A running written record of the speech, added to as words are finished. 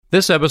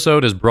This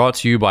episode is brought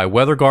to you by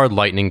WeatherGuard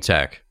Lightning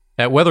Tech.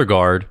 At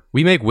WeatherGuard,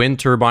 we make wind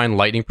turbine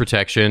lightning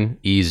protection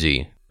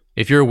easy.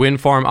 If you're a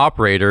wind farm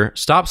operator,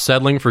 stop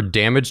settling for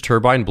damaged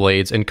turbine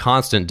blades and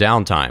constant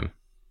downtime.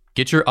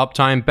 Get your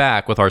uptime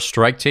back with our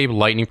Strike Tape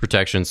lightning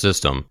protection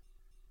system.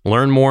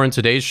 Learn more in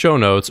today's show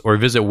notes or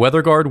visit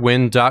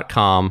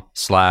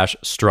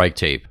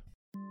weatherguardwind.com/striketape.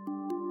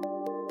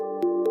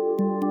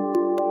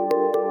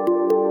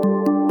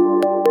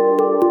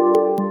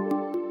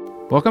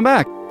 Welcome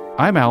back.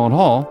 I'm Alan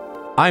Hall.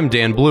 I'm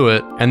Dan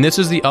Blewett, and this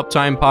is the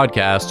Uptime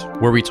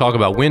Podcast, where we talk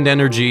about wind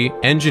energy,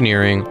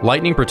 engineering,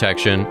 lightning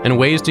protection, and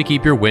ways to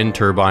keep your wind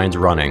turbines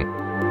running.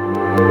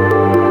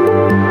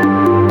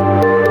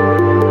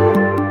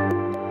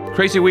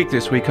 Crazy week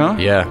this week, huh?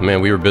 Yeah,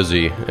 man, we were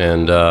busy,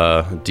 and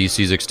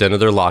DC's extended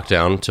their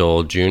lockdown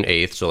till June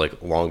 8th, so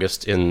like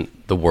longest in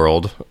the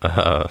world.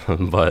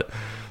 But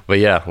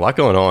yeah, a lot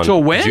going on.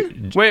 Till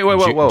when? Wait,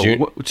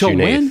 till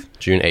when?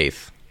 June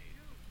 8th.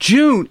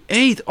 June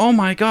 8th. Oh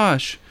my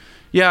gosh.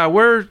 Yeah,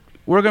 we're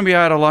going to be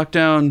out of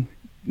lockdown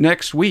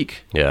next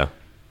week. Yeah.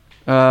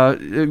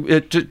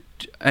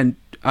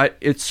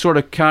 It's sort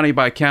of county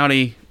by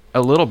county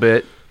a little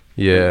bit.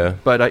 Yeah.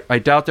 But I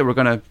doubt that we're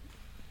going to.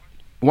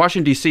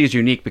 Washington, D.C. is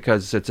unique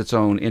because it's its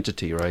own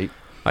entity, right?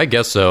 I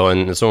guess so.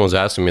 And someone was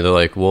asking me, they're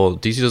like, well,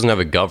 D.C. doesn't have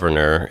a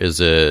governor. Does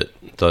the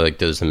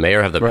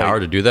mayor have the power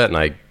to do that? And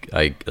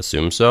I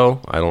assume so.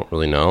 I don't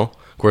really know.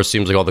 Of course, it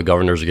seems like all the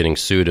governors are getting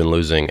sued and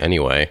losing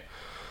anyway.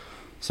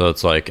 So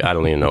it's like, I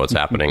don't even know what's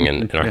happening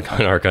in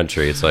our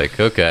country. It's like,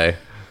 okay,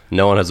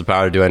 no one has the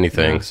power to do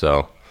anything. Yeah.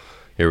 So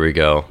here we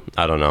go.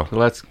 I don't know.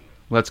 Let's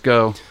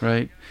go,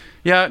 right?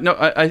 Yeah, no,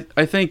 I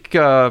think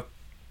I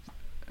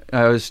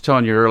was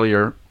telling you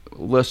earlier,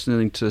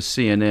 listening to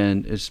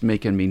CNN is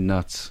making me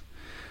nuts.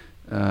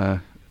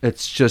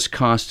 It's just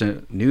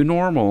constant new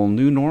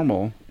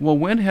normal. Well,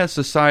 when has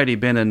society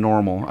been in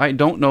normal? I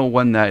don't know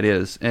when that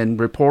is. And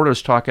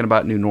reporters talking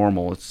about new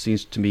normal, it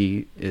seems to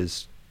me,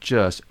 is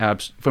just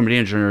from an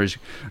engineering,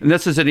 and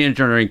this is an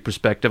engineering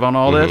perspective on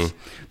all this.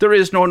 There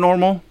is no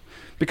normal,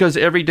 because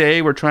every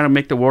day we're trying to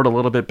make the world a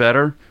little bit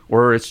better,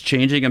 or it's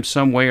changing in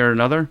some way or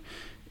another,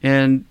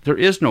 and there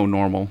is no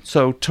normal.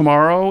 So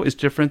tomorrow is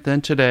different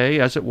than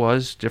today, as it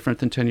was different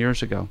than 10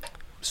 years ago.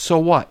 So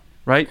what,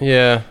 right?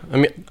 Yeah, I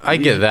mean, I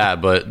get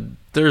that, but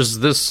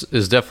this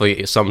is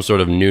definitely some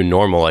sort of new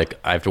normal. Like,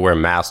 I have to wear a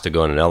mask to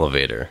go in an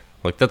elevator.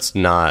 Like, that's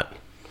not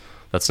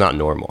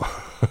normal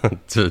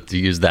to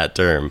use that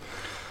term.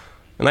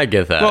 And I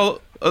get that.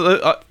 Well,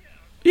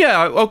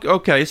 yeah,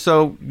 okay.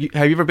 So,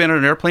 have you ever been on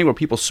an airplane where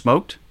people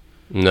smoked?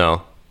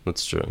 No,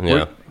 that's true.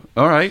 Yeah.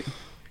 All right.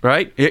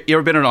 Right? You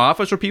ever been in an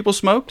office where people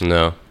smoked?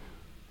 No.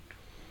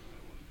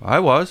 I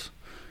was.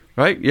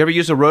 Right? You ever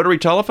use a rotary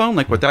telephone,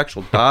 like with the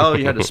actual dial?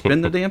 You had to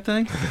spin the damn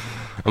thing?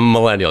 I'm a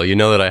millennial. You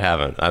know that I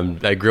haven't.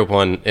 I grew up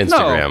on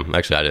Instagram. No.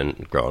 Actually, I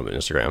didn't grow up on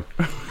Instagram.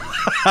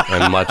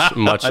 I'm much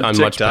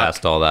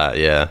past all that.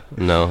 Yeah.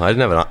 No, I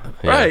didn't have an.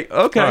 Yeah. Right.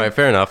 Okay. All right.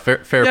 Fair enough. Fair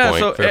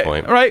point. Fair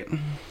point. Right.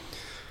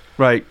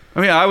 Right.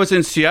 I mean, I was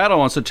in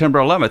Seattle on September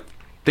 11th.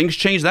 Things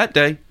changed that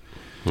day.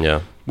 Yeah.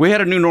 We had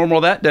a new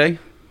normal that day.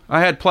 I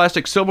had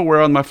plastic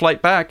silverware on my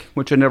flight back,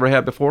 which I never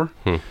had before.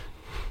 That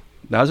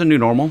was a new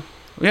normal.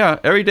 Yeah.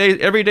 Every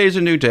day is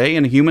a new day,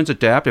 and humans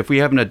adapt. If we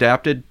haven't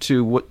adapted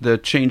to the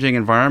changing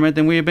environment,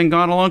 then we have been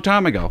gone a long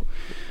time ago.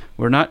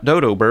 We're not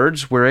dodo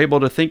birds. We're able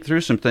to think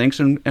through some things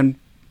and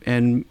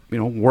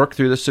work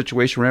through the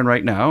situation we're in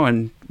right now,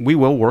 and we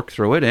will work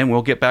through it, and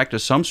we'll get back to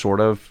some sort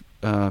of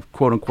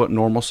quote unquote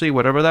normalcy,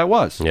 whatever that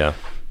was. Yeah.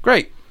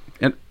 Great.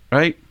 And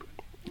right?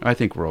 I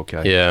think we're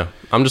okay. Yeah.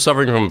 I'm just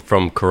suffering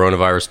from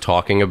coronavirus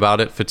talking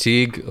about it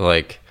fatigue.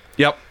 Like,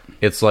 yep.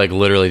 It's like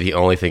literally the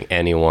only thing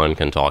anyone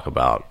can talk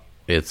about.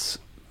 It's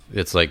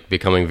like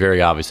becoming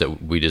very obvious that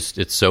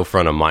it's so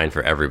front of mind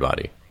for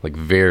everybody. Like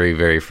very,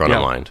 very front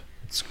of mind.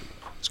 It's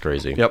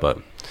crazy. Yep. But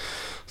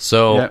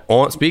so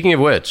speaking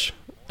of which,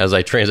 as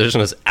I transition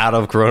us out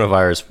of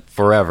coronavirus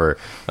forever,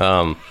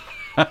 on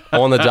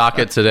the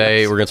docket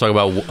today, we're going to talk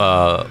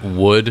about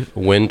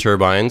wind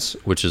turbines,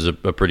 which is a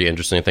pretty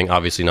interesting thing.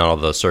 Obviously not all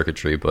the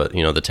circuitry, but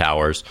the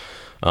towers,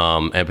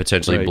 and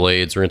potentially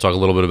blades. We're going to talk a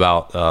little bit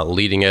about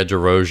leading edge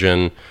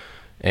erosion,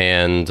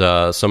 and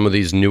some of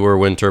these newer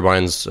wind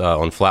turbines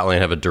on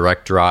flatland have a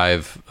direct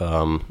drive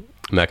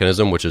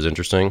mechanism, which is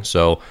interesting.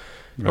 So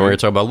and we're going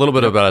to talk about a little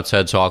bit about a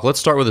TED Talk. Let's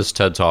start with this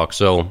TED Talk.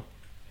 So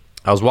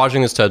I was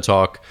watching this TED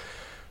Talk.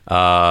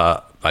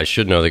 I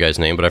should know the guy's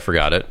name, but I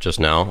forgot it just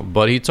now.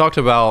 But he talked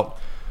about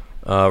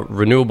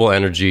renewable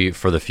energy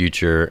for the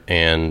future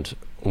and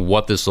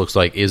what this looks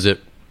like. Is it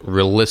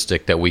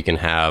realistic that we can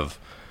have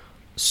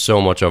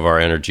so much of our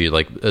energy,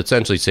 like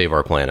essentially save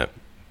our planet?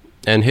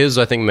 And his,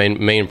 I think,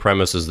 main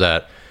premise is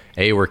that,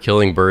 A, we're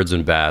killing birds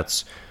and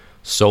bats.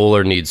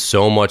 Solar needs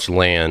so much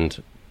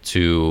land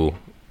to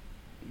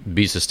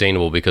be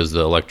sustainable because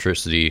the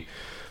electricity,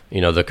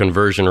 the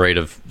conversion rate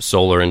of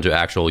solar into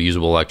actual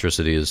usable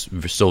electricity is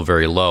still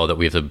very low, that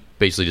we have to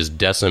basically just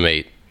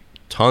decimate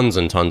tons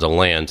and tons of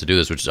land to do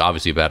this, which is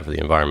obviously bad for the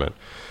environment.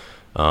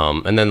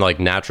 And then like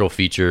natural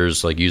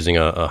features, like using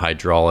a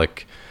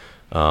hydraulic,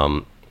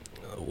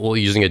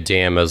 using a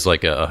dam as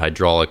like a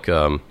hydraulic,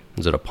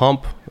 is it a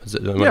pump?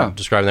 Am I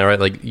describing that right?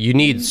 Like you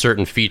need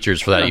certain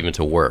features for that even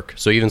to work.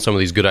 So even some of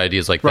these good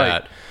ideas like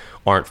that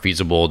aren't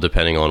feasible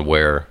depending on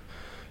where,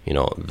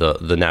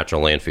 the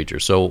natural land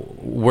features. So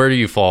where do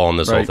you fall on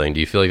this whole thing? Do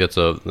you feel like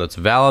that's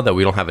valid, that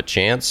we don't have a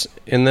chance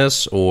in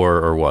this,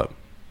 or what?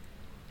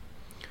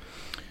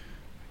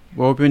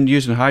 Well, we've been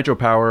using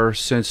hydropower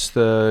since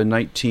the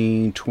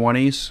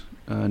 1920s.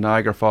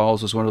 Niagara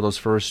Falls was one of those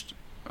first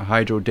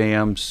hydro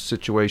dam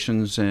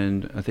situations,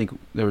 and I think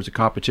there was a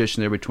competition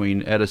there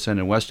between Edison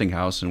and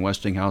Westinghouse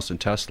and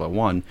Tesla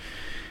won.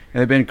 And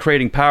they've been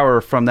creating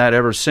power from that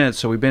ever since.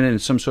 So we've been in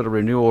some sort of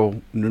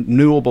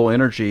renewable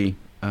energy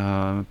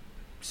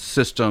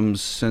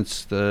systems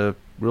since the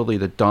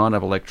dawn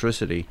of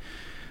electricity.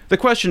 The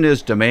question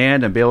is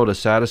demand, and be able to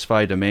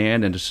satisfy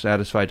demand, and to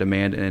satisfy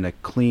demand in a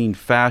clean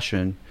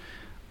fashion.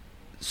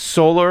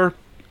 Solar,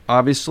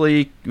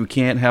 obviously, we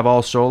can't have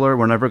all solar.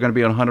 We're never going to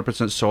be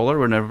 100% solar.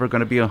 We're never going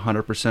to be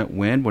 100%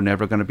 wind. We're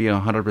never going to be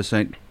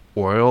 100%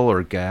 oil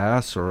or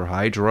gas or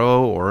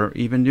hydro or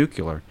even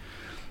nuclear.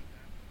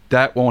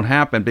 That won't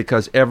happen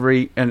because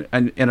in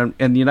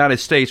the United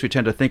States, we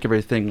tend to think of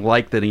everything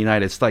like the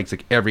United States,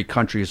 like every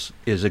country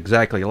is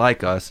exactly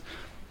like us.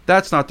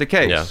 That's not the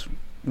case. Yeah.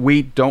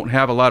 We don't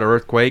have a lot of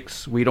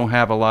earthquakes. We don't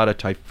have a lot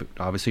of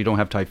obviously, don't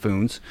have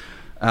typhoons.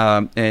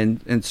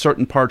 And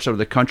certain parts of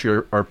the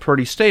country are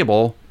pretty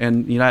stable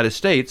in the United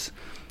States.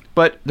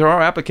 But there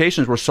are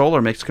applications where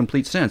solar makes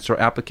complete sense. There are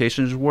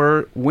applications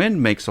where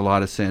wind makes a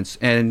lot of sense.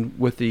 And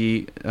with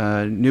the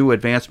new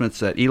advancements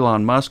that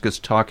Elon Musk is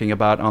talking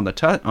about on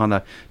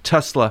the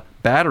Tesla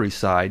battery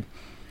side,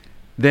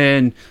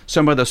 then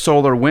some of the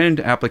solar wind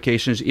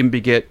applications even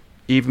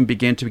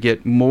begin to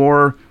get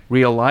more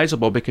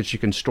realizable because you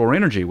can store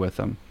energy with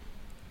them.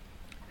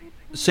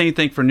 Same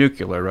thing for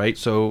nuclear, right?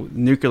 So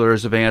nuclear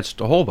has advanced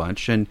a whole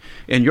bunch. And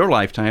in your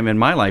lifetime, in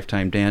my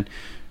lifetime, Dan,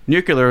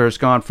 nuclear has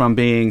gone from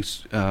being,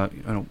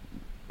 and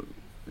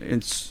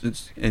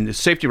the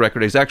safety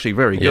record is actually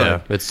very good.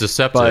 Yeah, it's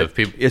deceptive.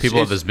 People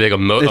have this big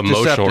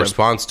emotional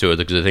response to it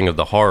because they think of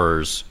the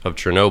horrors of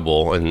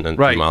Chernobyl and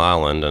 3 Mile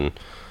Island and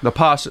the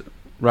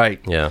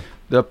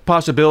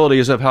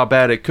possibilities of how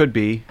bad it could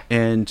be.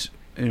 And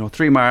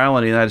 3 Mile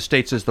Island in the United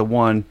States is the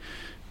one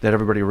that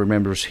everybody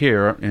remembers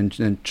here, and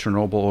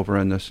Chernobyl over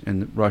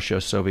in Russia,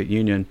 Soviet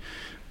Union.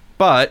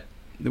 But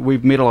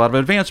we've made a lot of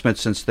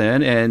advancements since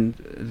then, and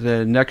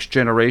the next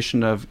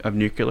generation of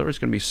nuclear is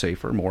going to be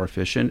safer, more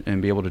efficient, and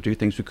be able to do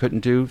things we couldn't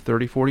do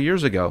 30, 40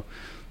 years ago.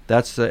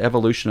 That's the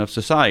evolution of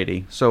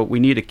society. So we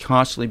need to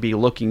constantly be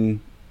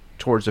looking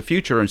towards the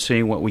future and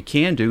seeing what we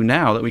can do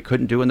now that we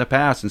couldn't do in the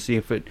past, and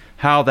see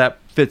how that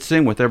fits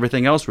in with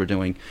everything else we're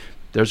doing.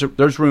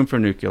 There's room for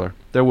nuclear.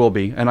 There will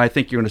be, and I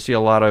think you're going to see a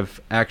lot of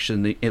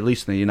action, at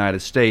least in the United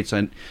States,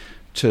 and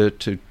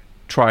to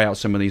try out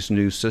some of these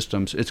new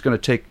systems. It's going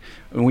to take,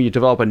 when you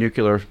develop a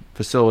nuclear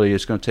facility,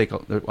 it's going to take,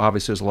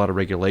 obviously there's a lot of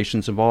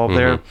regulations involved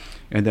there,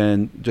 and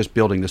then just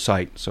building the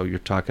site. So you're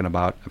talking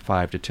about a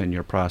 5 to 10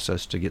 year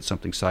process to get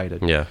something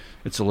sited. Yeah,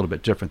 it's a little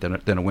bit different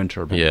than a wind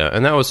turbine. Yeah,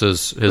 and that was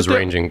his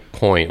ranging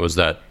point, was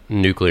that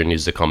nuclear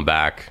needs to come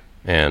back.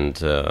 And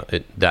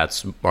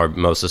that's our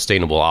most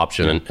sustainable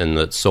option, and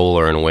that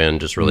solar and wind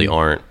just really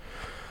aren't.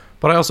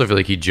 But I also feel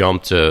like he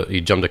jumped to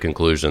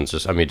conclusions.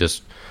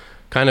 Just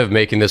kind of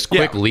making this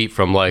quick leap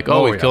from like,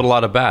 we've killed a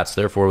lot of bats,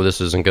 therefore this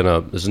is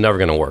never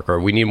gonna work, or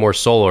we need more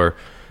solar.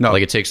 No.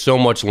 Like it takes so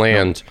much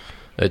land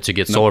to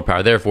get solar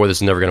power, therefore this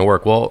is never gonna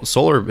work. Well,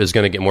 solar is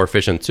gonna get more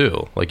efficient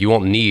too. Like you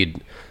won't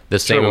need the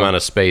same amount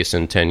of space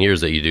in 10 years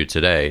that you do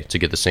today to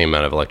get the same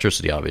amount of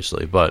electricity,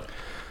 obviously, but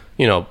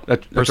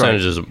that's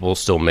percentages will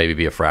still maybe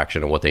be a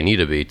fraction of what they need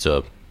to be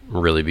to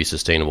really be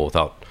sustainable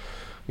without,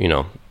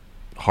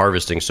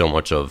 harvesting so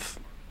much of,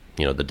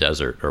 the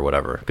desert or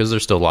whatever. Because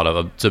there's still a lot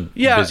of it's a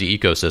busy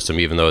ecosystem,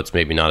 even though it's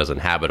maybe not as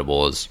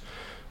inhabitable as,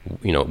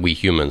 we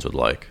humans would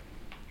like.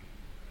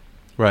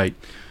 Right.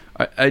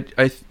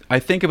 I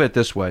think of it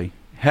this way: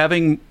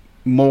 having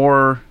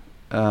more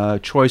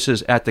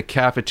choices at the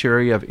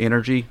cafeteria of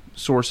energy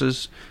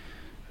sources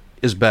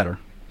is better.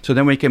 So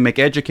then we can make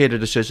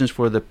educated decisions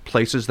for the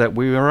places that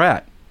we are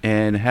at,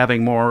 and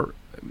having more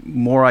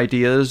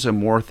ideas and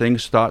more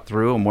things thought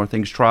through and more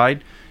things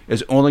tried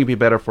is only going to be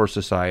better for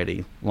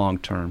society long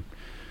term.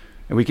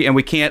 And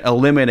we can't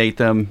eliminate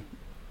them.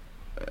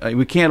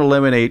 We can't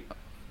eliminate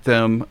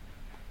them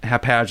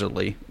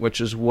haphazardly, which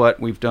is what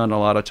we've done a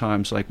lot of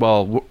times. Like,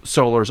 well,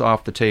 solar's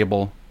off the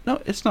table.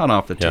 No, it's not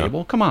off the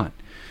table. Come on,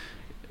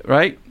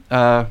 right?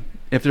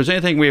 If there's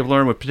anything we have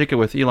learned,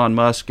 particularly with Elon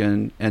Musk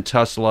and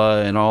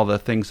Tesla and all the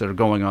things that are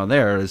going on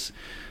there, is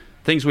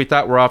things we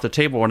thought were off the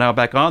table are now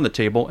back on the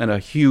table in a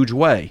huge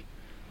way.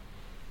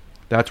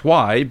 That's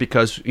why,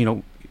 because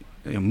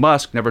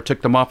Musk never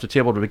took them off the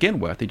table to begin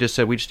with. He just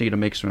said we just need to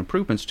make some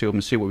improvements to them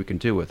and see what we can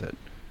do with it.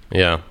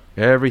 Yeah,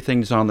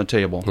 everything's on the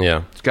table.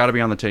 Yeah, it's got to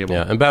be on the table.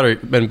 Yeah, and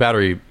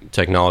battery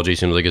technology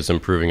seems like it's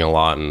improving a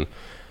lot. And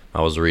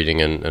I was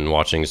reading and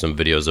watching some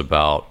videos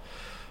about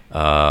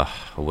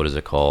what is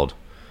it called?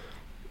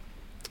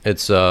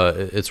 It's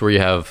where you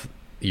have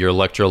your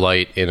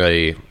electrolyte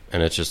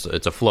and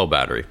it's a flow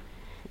battery,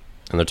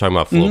 and they're talking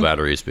about flow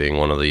batteries being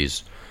one of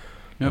these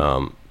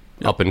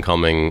up and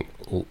coming,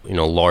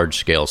 large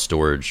scale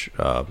storage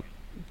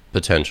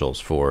potentials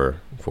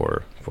for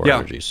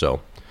energy.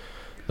 So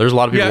there's a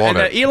lot of people on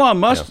it. Elon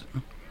Musk.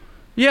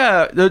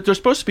 Yeah, there's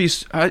supposed to be.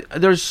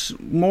 There's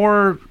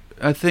more.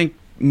 I think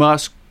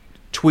Musk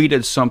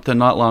tweeted something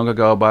not long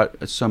ago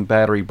about some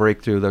battery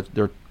breakthrough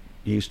that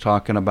he's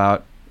talking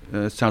about.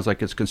 It sounds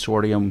like it's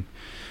consortium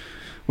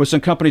with some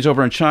companies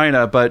over in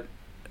China, but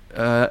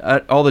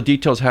all the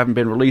details haven't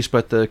been released.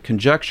 But the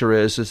conjecture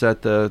is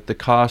that the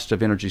cost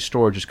of energy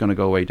storage is going to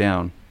go way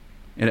down,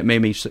 and it may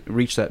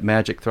reach that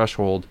magic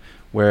threshold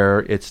where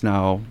it's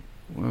now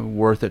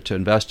worth it to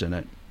invest in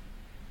it.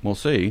 We'll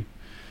see,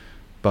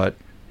 but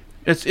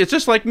it's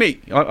just like me.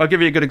 I'll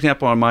give you a good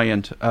example on my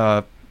end.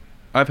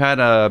 I've had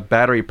a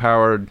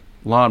battery-powered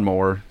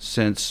lawnmower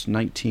since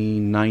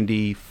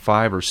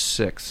 1995 or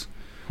 6.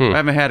 I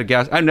haven't had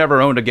I've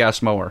never owned a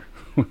gas mower.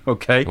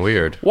 Okay.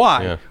 Weird.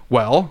 Why? Yeah.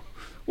 Well.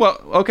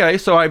 Okay.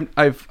 So I'm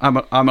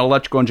an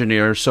electrical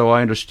engineer, so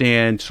I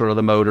understand sort of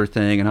the motor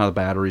thing and how the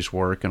batteries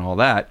work and all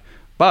that.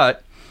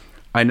 But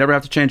I never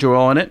have to change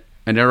oil in it.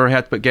 I never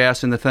have to put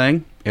gas in the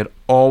thing. It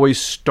always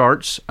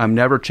starts. I'm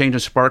never changing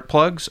spark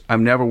plugs.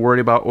 I'm never worried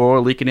about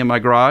oil leaking in my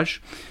garage.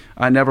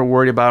 I never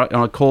worried about it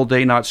on a cold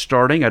day not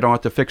starting. I don't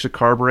have to fix a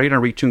carburetor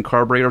and retune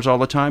carburetors all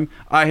the time.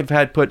 I have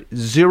had put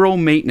zero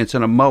maintenance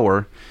in a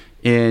mower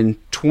in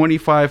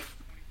 25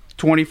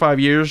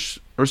 years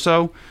or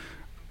so.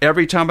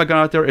 Every time I got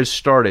out there, it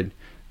started.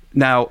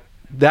 Now,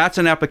 that's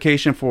an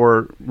application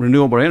for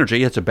renewable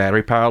energy. It's a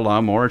battery-powered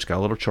lawnmower. It's got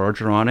a little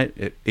charger on it.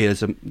 It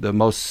is the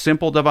most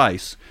simple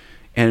device.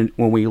 And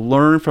when we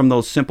learn from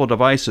those simple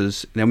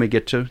devices, then we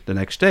get to the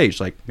next stage,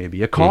 like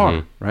maybe a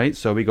car, right?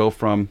 So we go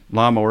from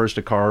lawnmowers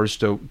to cars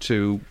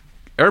to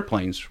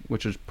airplanes,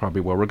 which is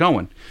probably where we're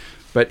going.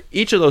 But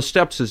each of those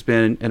steps has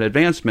been an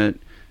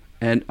advancement.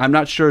 And I'm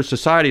not sure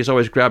society has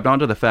always grabbed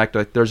onto the fact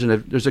that there's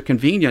a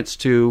convenience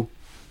to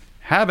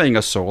having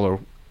a solar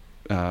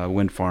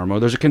wind farm, or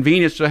there's a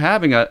convenience to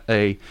having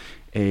a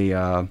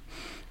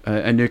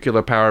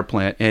nuclear power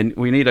plant, and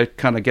we need to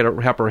kind of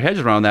wrap our heads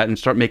around that and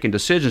start making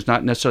decisions,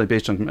 not necessarily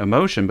based on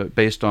emotion, but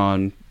based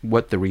on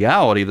what the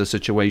reality of the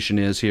situation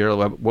is here,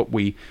 what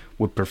we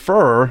would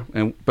prefer,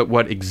 but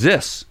what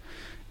exists,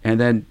 and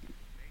then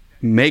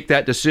make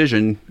that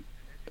decision.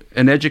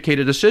 An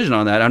educated decision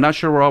on that. I'm not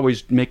sure we're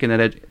always making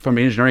that from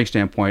an engineering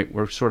standpoint.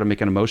 We're sort of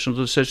making emotional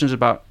decisions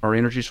about our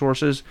energy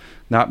sources,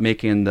 not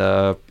making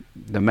the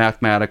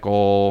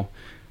mathematical,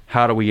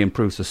 how do we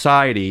improve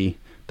society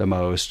the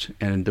most.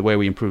 And the way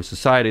we improve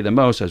society the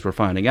most, as we're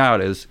finding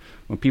out, is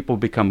when people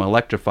become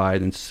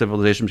electrified and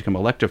civilizations become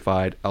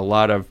electrified, a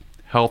lot of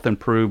health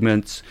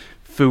improvements,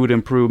 food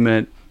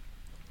improvement,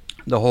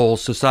 the whole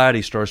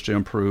society starts to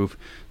improve.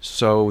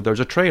 So there's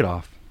a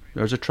trade-off.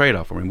 There's a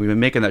trade-off. I mean, we've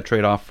been making that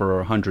trade-off for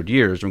 100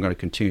 years, and we're going to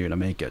continue to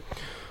make it.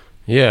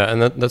 Yeah,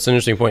 and that's an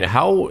interesting point.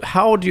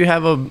 How do you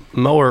have a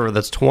mower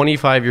that's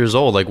 25 years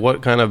old? Like,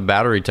 what kind of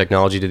battery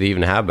technology did they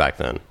even have back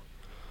then?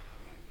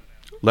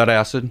 Lead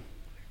acid.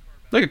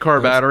 Like a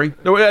car battery.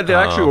 They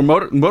actually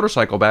were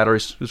motorcycle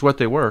batteries is what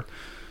they were.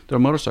 They're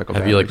motorcycle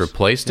batteries. Have you,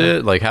 replaced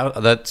it? Like, how?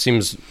 That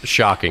seems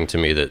shocking to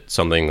me that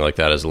something like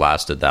that has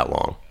lasted that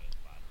long.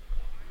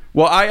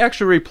 Well, I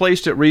actually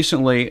replaced it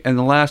recently. In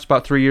the last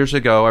about 3 years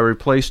ago, I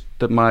replaced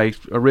my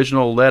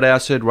original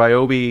lead-acid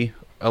Ryobi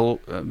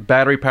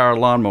battery-powered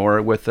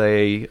lawnmower with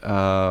a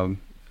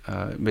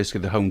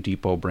basically the Home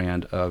Depot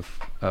brand of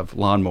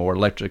lawnmower,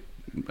 electric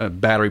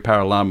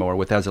battery-powered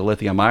lawnmower has a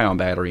lithium-ion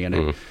battery in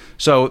it.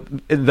 So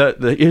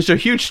it's a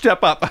huge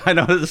step up. I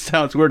know this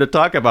sounds weird to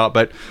talk about,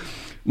 but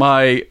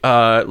my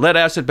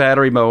lead-acid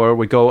battery mower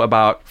would go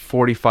about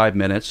 45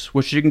 minutes,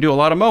 which you can do a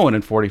lot of mowing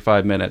in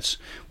 45 minutes.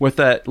 With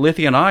that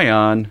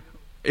lithium-ion,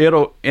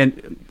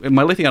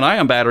 my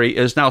lithium-ion battery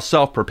is now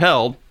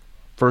self-propelled.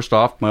 First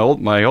off, my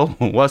old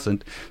one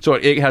wasn't. So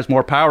it has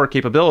more power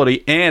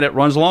capability, and it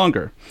runs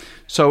longer.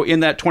 So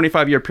in that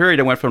 25-year period,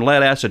 I went from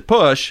lead-acid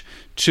push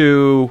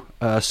to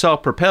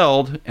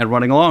self-propelled and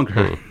running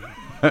longer.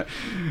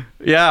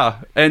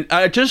 Yeah, and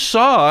I just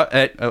saw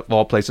at, of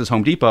all places,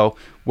 Home Depot,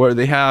 where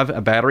they have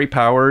a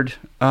battery-powered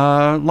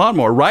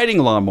lawnmower, riding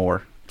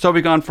lawnmower. So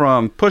we've gone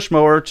from push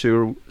mower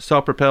to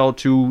self-propelled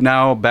to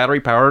now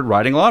battery-powered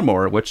riding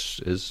lawnmower, which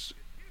is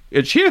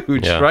it's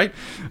huge, right?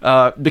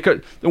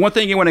 Because the one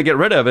thing you want to get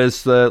rid of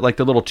is the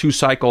little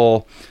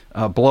 2-cycle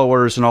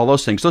blowers and all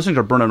those things. Those things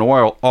are burning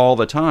oil all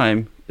the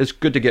time. It's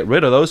good to get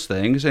rid of those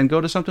things and go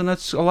to something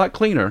that's a lot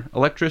cleaner.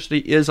 Electricity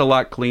is a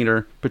lot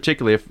cleaner,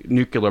 particularly if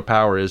nuclear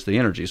power is the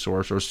energy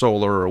source, or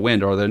solar or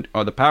wind are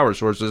the power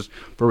sources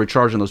for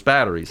recharging those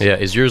batteries. Yeah,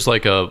 is yours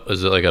like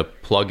a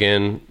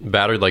plug-in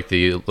battery, like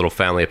the little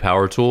family of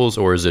power tools,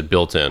 or is it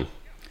built in?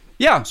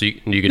 Yeah. So you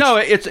can no,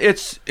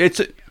 it's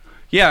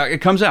yeah, it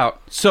comes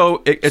out.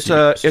 So it's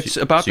about the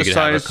size. So you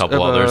can have a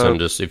couple others, and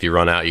just if you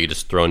run out, you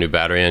just throw a new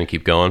battery in and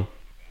keep going.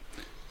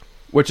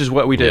 which is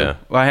what we do. Yeah.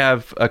 I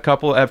have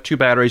two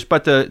batteries,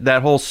 but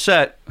that whole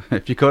set,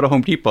 if you go to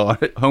Home Depot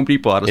out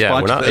of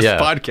sponsor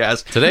this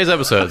podcast. Today's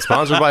episode is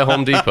sponsored by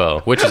Home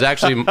Depot, which is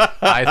actually,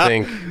 I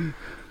think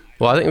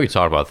we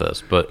talked about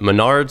this, but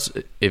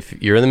Menards, if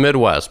you're in the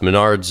Midwest,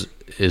 Menards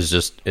is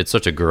it's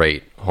such a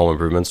great home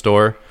improvement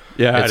store.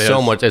 Yeah,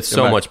 it's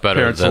so much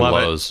better than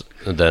Lowe's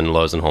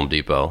and Home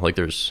Depot. Like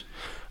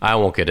I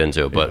won't get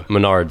into it, but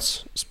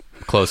Menards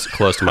close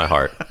to my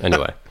heart.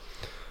 Anyway.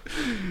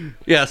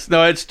 Yes,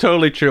 no, it's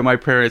totally true. My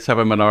parents have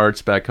a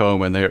Menards back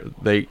home, and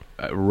they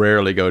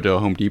rarely go to a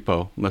Home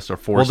Depot unless they're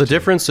forced. Well, the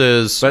difference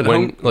is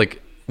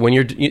when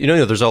you're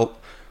there's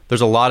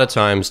a lot of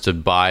times to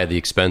buy the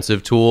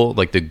expensive tool,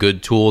 like the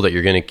good tool that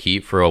you're going to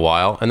keep for a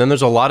while, and then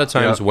there's a lot of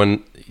times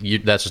when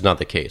that's just not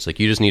the case. Like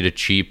you just need a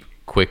cheap,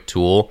 quick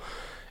tool,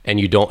 and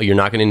you're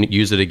not going to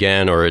use it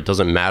again, or it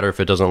doesn't matter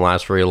if it doesn't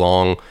last very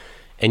long.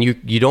 And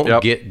you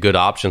don't get good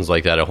options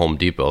like that at Home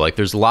Depot. Like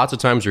there's lots of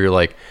times where you're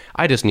like,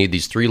 I just need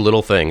these 3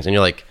 little things. And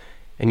you're like,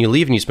 and you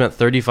leave and you spent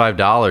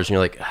 $35 and you're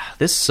like,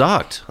 this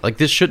sucked. Like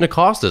this shouldn't have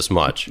cost this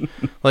much.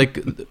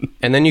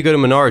 And then you go to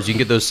Menards, you can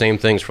get those same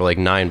things for like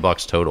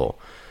 $9 total.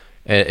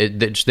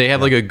 And they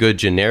have like a good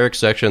generic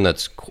section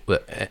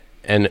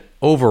and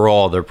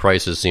overall their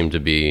prices seem to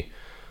be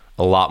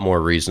a lot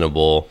more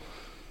reasonable.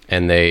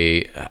 And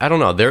I don't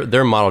know,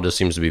 their model just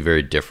seems to be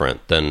very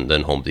different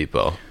than Home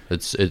Depot.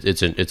 It's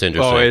interesting,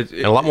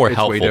 and a lot more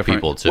helpful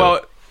people too.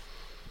 Well,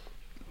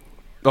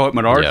 at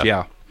Menards,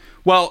 yeah.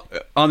 Well,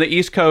 on the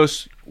East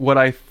Coast, what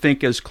I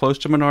think is close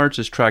to Menards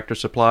is Tractor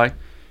Supply.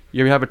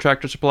 You ever have a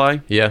Tractor Supply?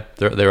 Yeah,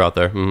 they're out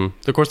there.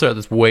 Mm-hmm. Of course,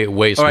 it's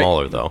way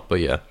smaller though. But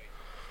yeah,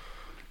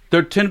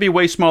 they tend to be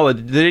way smaller.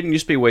 They didn't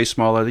used to be way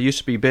smaller. They used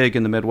to be big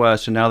in the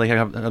Midwest, and now they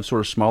have sort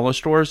of smaller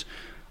stores.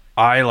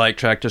 I like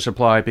Tractor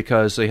Supply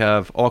because they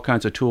have all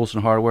kinds of tools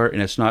and hardware, and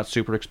it's not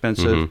super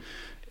expensive. Mm-hmm.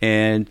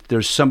 And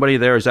there's somebody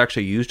there who's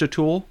actually used a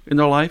tool in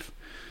their life,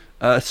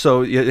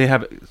 so they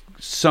have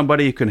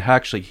somebody who can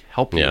actually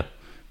help you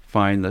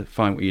find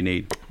what you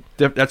need.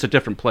 That's a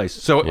different place.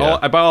 So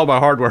I buy all my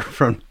hardware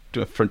from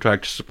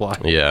Tractor Supply.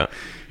 Yeah.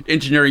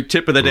 Engineering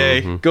tip of the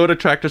day: go to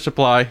Tractor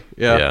Supply.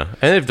 Yeah.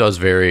 And it does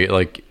vary.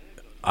 Like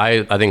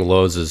I think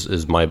Lowe's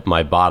is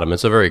my bottom.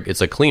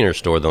 It's a cleaner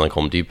store than like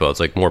Home Depot. It's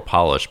like more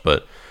polished,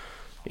 but.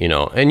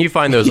 And you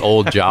find those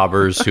old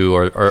jobbers who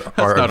are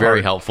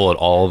very helpful at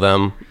all of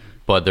them.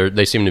 But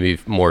they seem to be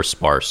more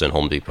sparse in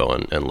Home Depot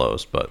and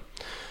Lowe's. But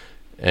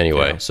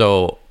anyway,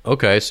 so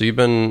you've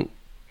been,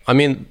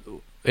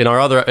 in our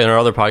other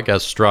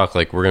podcast, Struck,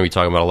 like we're going to be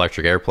talking about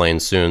electric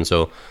airplanes soon.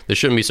 So this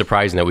shouldn't be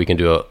surprising that we can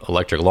do an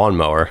electric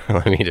lawnmower.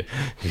 We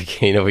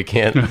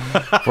can't.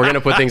 If we're going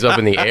to put things up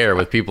in the air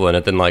with people in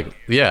it,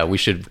 then we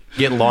should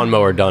get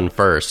lawnmower done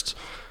first.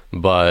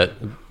 But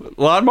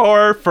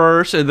lawnmower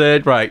first, and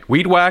then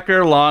weed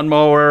whacker,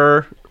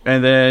 lawnmower.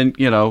 And then,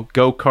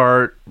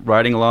 go-kart,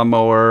 riding a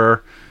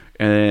lawnmower,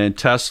 and then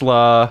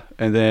Tesla,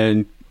 and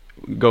then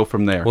go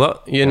from there.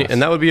 Well,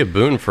 and that would be a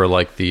boon for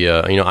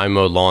I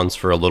mowed lawns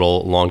for a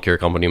little lawn care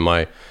company.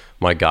 My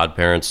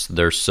godparents,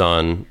 their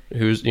son,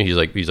 he's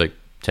like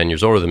 10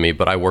 years older than me,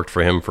 but I worked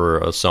for him for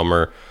a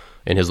summer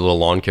in his little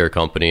lawn care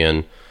company.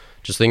 And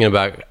just thinking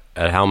about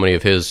at how many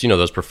of his,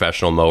 those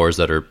professional mowers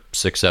that are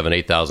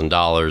 $6,000, $7,000,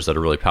 $8,000 that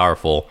are really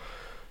powerful,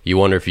 you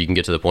wonder if you can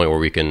get to the point where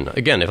we can,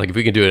 again, if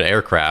we can do an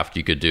aircraft,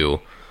 you could do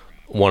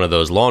one of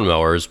those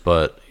lawnmowers.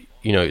 But,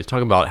 you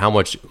talk about how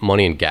much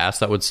money and gas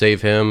that would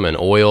save him, and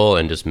oil,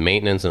 and just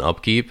maintenance and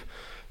upkeep,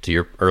 to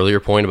your earlier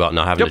point about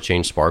not having to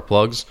change spark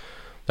plugs.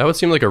 That would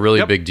seem like a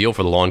really big deal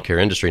for the lawn care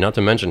industry, not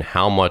to mention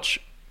how much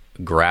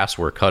grass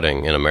we're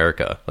cutting in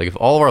America. Like if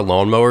all of our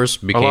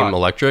lawnmowers became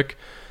electric,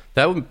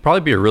 that would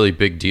probably be a really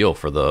big deal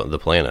for the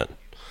planet.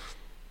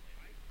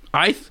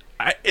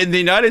 In the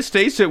United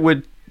States, it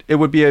would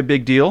be a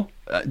big deal,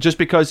 just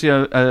because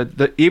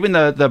even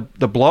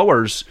the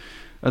blowers,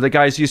 the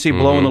guys you see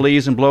blowing the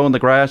leaves and blowing the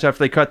grass after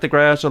they cut the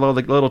grass, although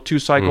the little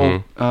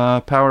 2-cycle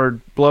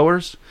powered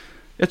blowers,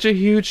 it's a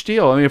huge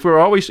deal. If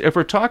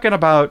we're talking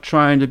about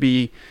trying to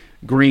be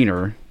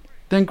greener,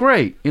 then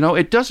great.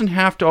 It doesn't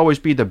have to always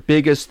be the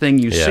biggest thing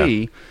you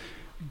see.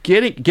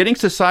 Getting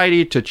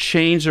society to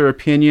change their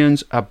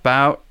opinions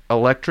about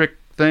electric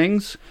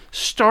things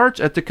starts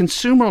at the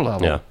consumer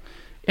level. Yeah.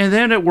 And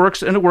then it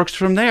works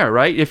from there,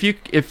 right?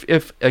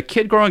 If a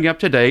kid growing up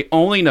today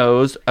only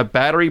knows a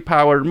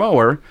battery-powered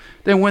mower,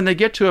 then when they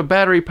get to a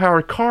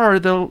battery-powered car,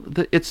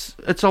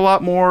 it's a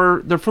lot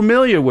more, they're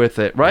familiar with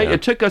it, right? Yeah.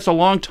 It took us a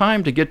long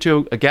time to get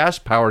to a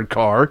gas-powered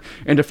car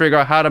and to figure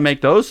out how to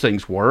make those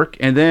things work,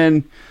 and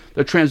then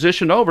the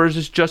transition over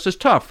is just as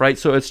tough, right?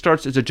 So it's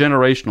a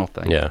generational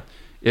thing. Yeah.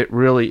 It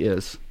really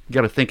is. You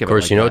got to think of it.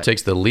 Of course, it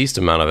takes the least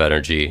amount of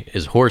energy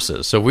is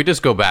horses. So if we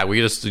just go back, we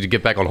just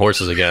get back on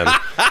horses again,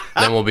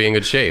 then we'll be in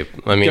good shape.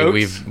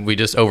 Goats. we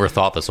just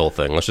overthought this whole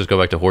thing. Let's just go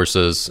back to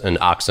horses and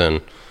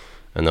oxen,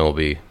 and then we'll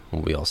be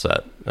all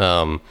set.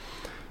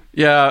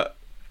 Yeah.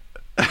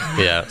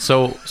 Yeah.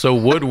 So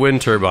wood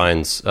wind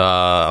turbines.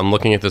 I'm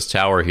looking at this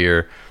tower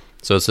here.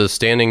 So it says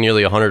standing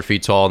nearly 100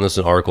 feet tall, and this is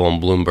an article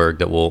on Bloomberg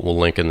that we'll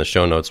link in the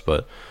show notes,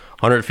 but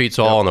 100 feet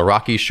tall on the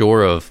rocky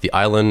shore of the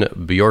island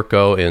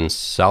Björkö in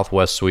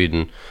southwest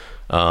Sweden.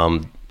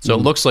 So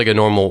it looks like a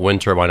normal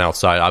wind turbine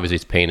outside. Obviously,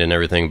 it's painted and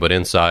everything, but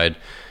inside,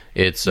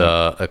 it's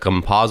a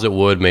composite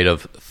wood made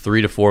of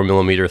 3 to 4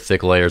 millimeter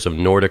thick layers of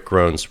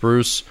Nordic-grown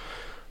spruce,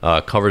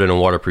 covered in a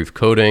waterproof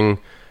coating,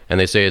 and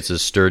they say it's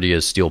as sturdy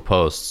as steel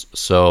posts.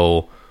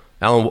 So,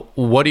 Alan,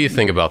 what do you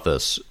think about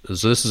this?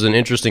 So this is an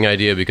interesting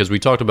idea because we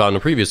talked about in a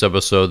previous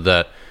episode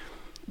that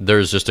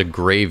there's just a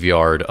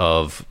graveyard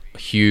of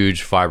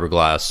huge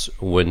fiberglass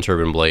wind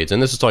turbine blades,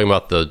 and this is talking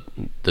about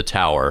the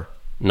tower,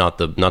 not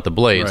the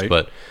blades, right.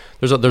 But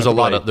there's a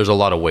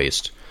lot of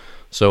waste.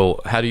 So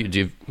how what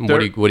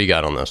do you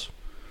got on this?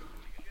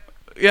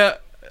 Yeah,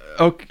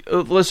 okay.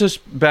 Let's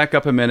just back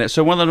up a minute.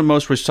 So one of the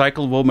most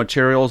recyclable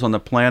materials on the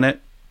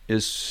planet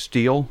is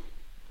steel.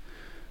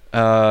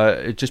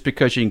 Just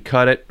because you can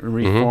cut it and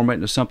reform it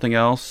into something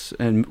else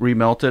and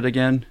remelt it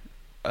again.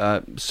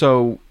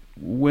 So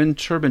wind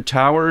turbine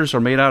towers are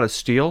made out of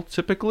steel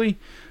typically.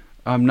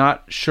 I'm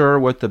not sure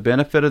what the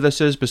benefit of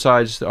this is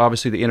besides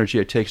obviously the energy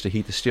it takes to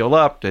heat the steel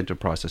up and to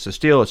process the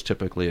steel. It's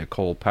typically a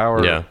coal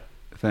power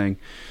thing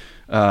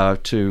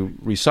to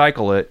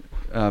recycle it.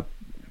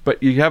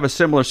 But you have a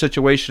similar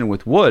situation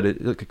with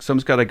wood.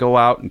 Someone's got to go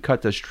out and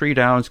cut this tree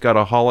down. It's got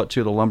to haul it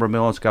to the lumber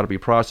mill. It's got to be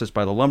processed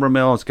by the lumber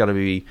mill. It's got to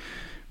be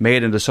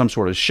made into some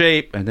sort of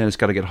shape, and then it's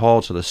got to get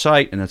hauled to the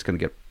site, and it's going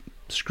to get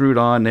screwed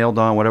on, nailed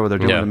on, whatever they're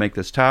doing to make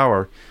this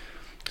tower.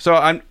 So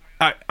I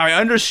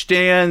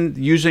understand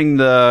using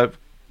the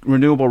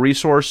renewable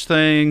resource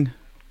thing.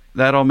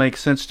 That all makes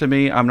sense to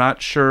me. I'm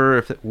not sure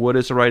if wood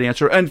is the right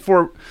answer. And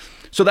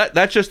so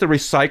that's just the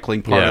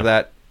recycling part of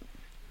that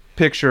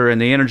picture and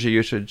the energy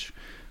usage.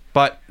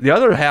 But the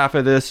other half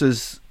of this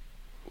is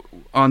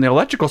on the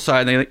electrical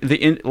side.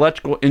 The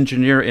electrical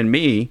engineer in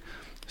me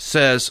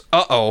says,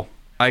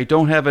 I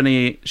don't have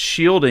any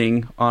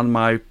shielding on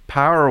my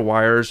power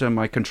wires and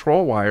my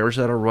control wires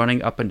that are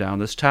running up and down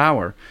this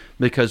tower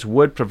because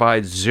wood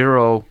provides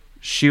zero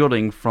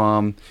shielding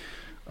from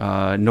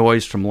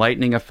noise from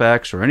lightning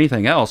effects or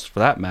anything else for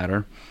that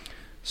matter.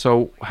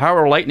 So how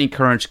are lightning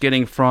currents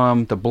getting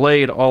from the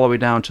blade all the way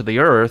down to the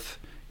earth?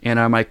 And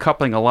am I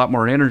coupling a lot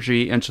more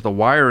energy into the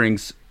wiring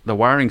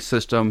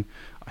system?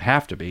 I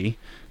have to be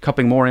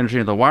coupling more energy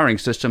into the wiring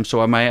system,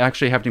 so am I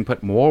actually having to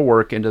put more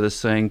work into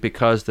this thing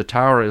because the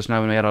tower is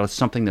now made out of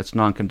something that's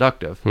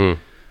non-conductive?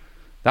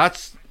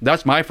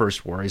 That's my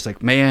first worry. It's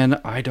like, man,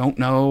 I don't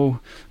know.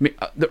 I mean,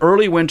 the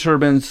early wind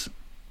turbines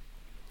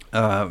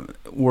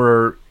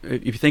were,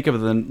 if you think of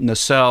the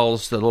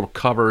nacelles, the little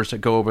covers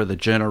that go over the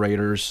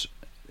generators,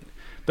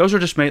 those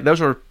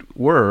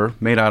were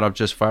made out of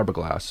just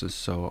fiberglasses.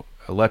 So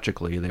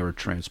electrically, they were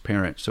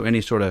transparent. So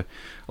any sort of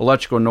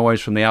electrical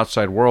noise from the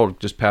outside world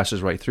just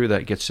passes right through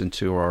that, gets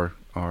into our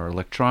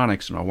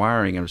electronics and our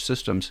wiring and our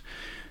systems.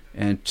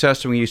 And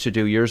testing we used to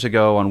do years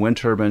ago on wind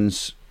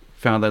turbines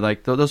found that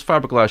like those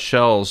fiberglass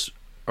shells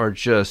are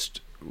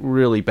just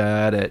really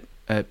bad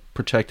at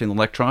protecting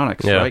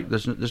electronics, right?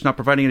 There's not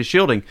providing any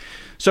shielding.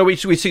 So we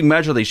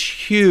measure these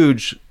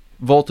huge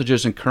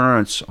voltages and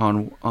currents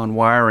on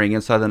wiring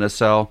inside the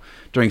nacelle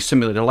during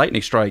simulated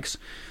lightning strikes,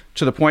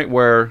 to the point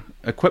where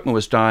equipment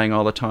was dying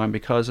all the time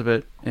because of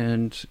it.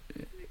 And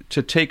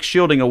to take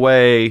shielding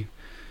away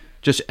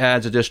just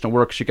adds additional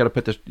work. You got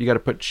to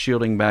put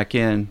shielding back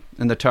in,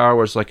 and the tower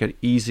was like an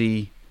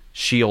easy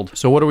shield.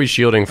 So what are we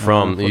shielding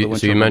from?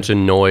 You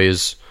mentioned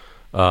noise.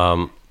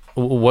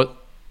 What?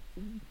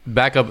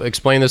 Back up.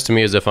 Explain this to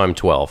me as if I'm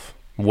 12.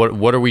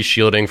 What are we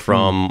shielding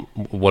from?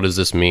 What does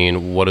this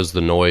mean? What is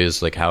the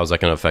noise? Like, how is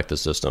that going to affect the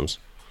systems?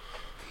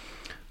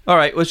 All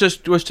right, let's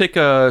take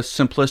a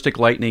simplistic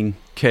lightning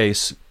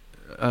case.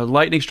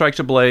 Lightning strikes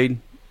a blade,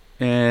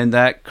 and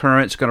that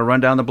current's going to run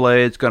down the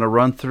blade. It's going to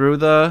run through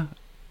the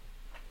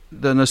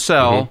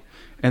nacelle,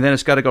 and then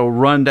it's got to go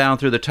run down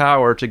through the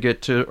tower to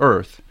get to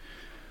Earth.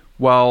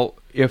 Well,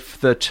 if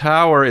the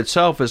tower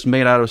itself is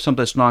made out of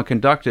something that's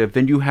non-conductive,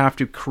 then you have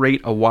to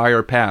create a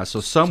wire path.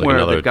 So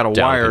somewhere they've got a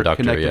wire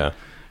connected. Yeah.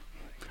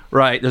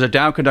 Right, there's a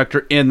down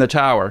conductor in the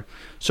tower.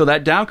 So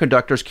that down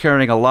conductor is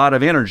carrying a lot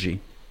of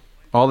energy.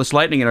 All this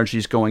lightning energy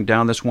is going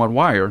down this one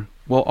wire.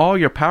 Well, all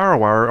your power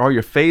wire, all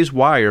your phase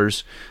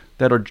wires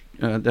that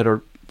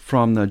are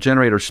from the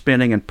generator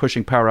spinning and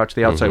pushing power out to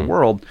the outside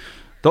world,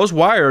 those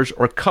wires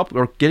are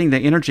getting the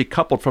energy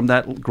coupled from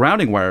that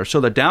grounding wire.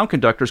 So the down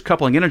conductor is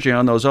coupling energy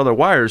on those other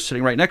wires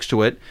sitting right next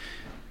to it,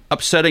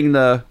 upsetting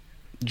the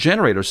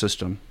generator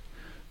system.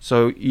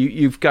 So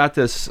you've got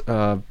this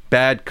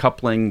bad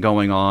coupling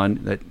going on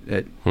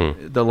that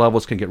the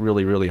levels can get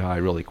really, really high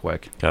really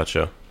quick.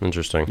 Gotcha.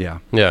 Interesting. Yeah,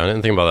 I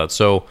didn't think about that.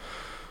 So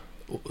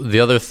the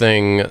other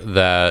thing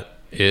that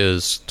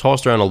is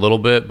tossed around a little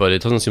bit, but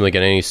it doesn't seem like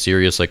in any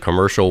serious like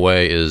commercial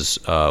way, is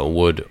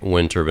wood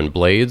wind turbine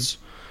blades.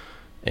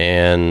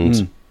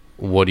 And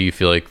what do you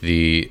feel like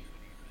the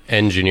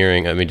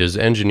engineering? I mean, does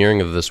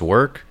engineering of this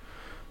work?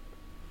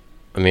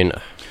 I mean,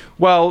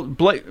 well,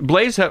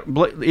 blades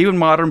even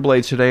modern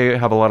blades today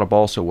have a lot of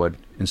balsa wood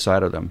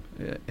inside of them.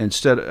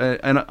 Instead,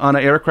 and on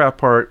an aircraft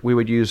part, we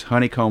would use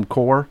honeycomb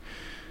core.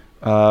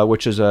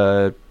 which is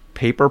a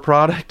paper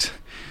product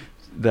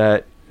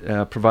that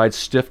provides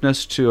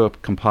stiffness to a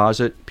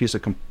piece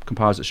of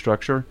composite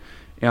structure.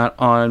 And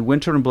on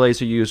wind turbine blades,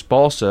 they use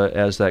balsa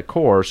as that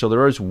core, so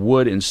there is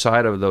wood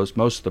inside of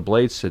most of the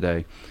blades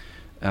today.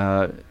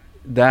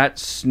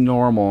 That's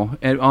normal.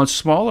 And on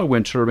smaller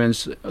wind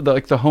turbines,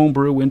 like the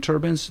homebrew wind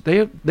turbines,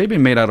 they've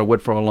been made out of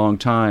wood for a long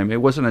time.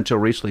 It wasn't until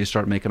recently you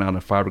started making out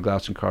of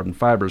fiberglass and carbon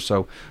fiber.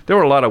 So there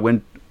were a lot of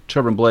wind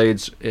turbine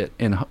blades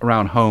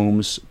around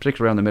homes,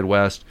 particularly around the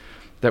Midwest,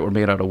 that were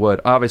made out of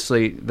wood.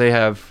 Obviously, they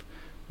have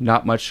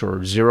not much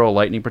or zero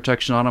lightning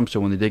protection on them, so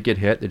when they did get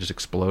hit, they just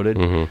exploded.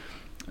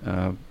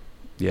 Mm-hmm.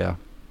 Yeah.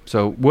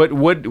 So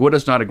wood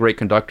is not a great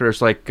conductor.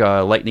 It's like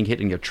lightning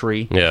hitting a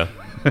tree. Yeah.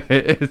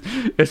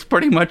 It's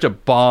pretty much a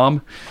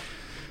bomb.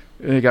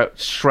 You got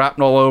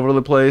shrapnel all over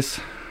the place.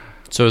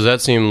 So does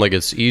that seem like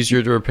it's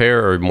easier to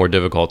repair or more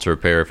difficult to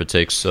repair if it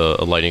takes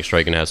a lightning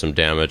strike and has some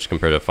damage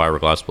compared to a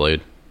fiberglass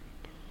blade?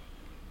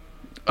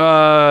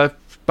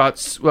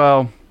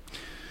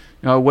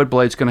 Wood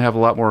blade's going to have a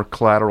lot more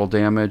collateral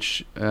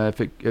damage.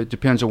 It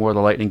depends on where the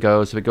lightning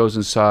goes. If it goes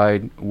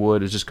inside,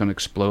 wood is just going to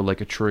explode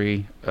like a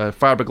tree.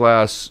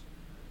 Fiberglass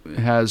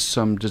has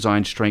some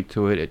design strength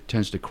to it. It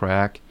tends to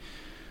crack.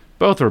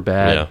 Both are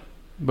bad. Yeah.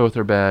 Both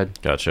are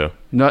bad. Gotcha.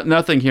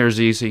 Nothing here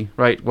is easy,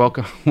 right?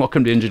 Welcome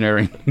to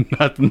engineering.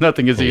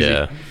 Nothing is easy.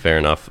 Yeah, fair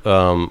enough.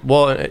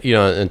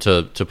 And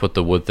to put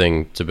the wood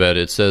thing to bed,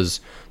 it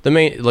says the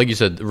main, like you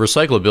said,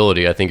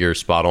 recyclability. I think you're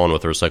spot on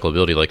with the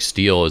recyclability. Like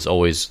steel is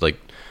always like,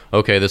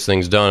 okay, this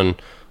thing's done.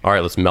 All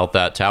right, let's melt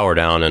that tower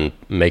down and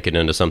make it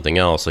into something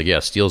else. Like, yeah,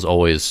 steel's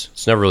always,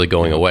 it's never really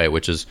going away,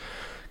 which is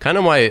kind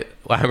of I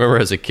remember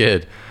as a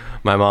kid,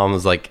 my mom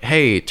was like,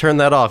 hey, turn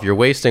that off. You're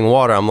wasting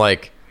water. I'm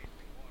like,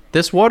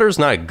 this water's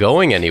not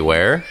going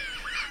anywhere.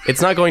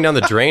 It's not going down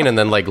the drain and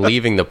then like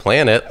leaving the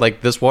planet.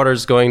 Like this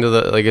water's going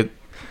to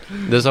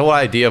this whole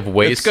idea of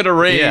waste. It's gonna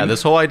rain. Yeah,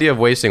 this whole idea of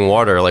wasting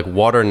water, like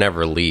water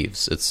never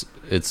leaves. It's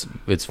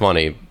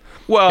funny.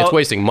 Well, it's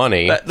wasting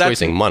money. It's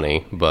wasting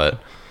money, but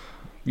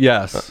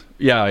yes,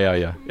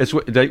 yeah. It's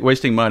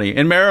wasting money.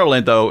 In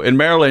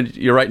Maryland,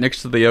 you're right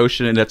next to the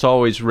ocean, and it's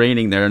always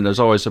raining there, and there's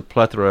always a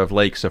plethora of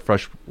lakes of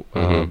fresh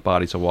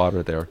bodies of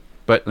water there.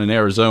 But in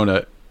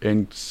Arizona,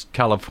 in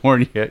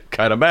California, it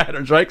kind of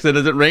matters, right? Because it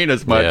doesn't rain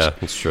as much. Yeah,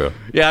 it's true.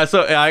 Yeah,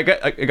 so I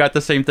got the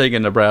same thing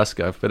in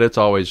Nebraska, but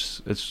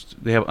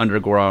they have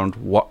underground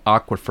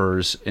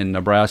aquifers in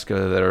Nebraska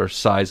that are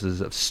sizes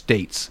of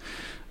states.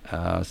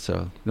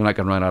 So they're not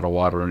going to run out of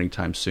water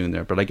anytime soon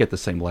there. But I get the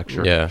same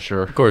lecture. Yeah,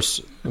 sure, of course.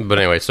 But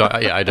anyway, so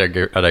I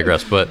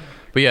digress. But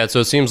yeah, so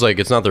it seems like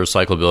it's not the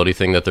recyclability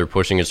thing that they're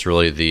pushing. It's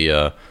really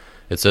the.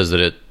 It says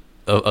that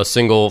a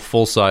single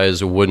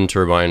full-size wooden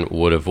turbine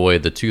would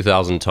avoid the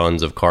 2,000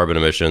 tons of carbon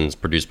emissions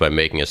produced by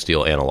making a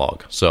steel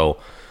analog. So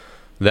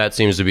that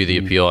seems to be the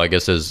appeal, I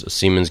guess, as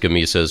Siemens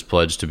Gamesa has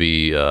pledged to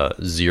be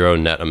zero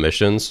net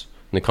emissions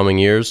in the coming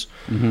years.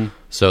 Mm-hmm.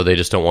 So they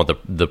just don't want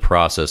the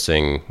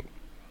processing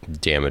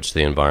damage to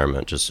the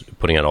environment, just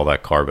putting out all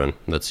that carbon,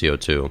 that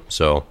CO2.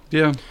 So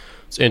yeah,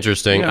 it's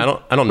interesting. Yeah.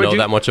 I don't know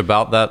that much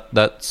about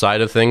that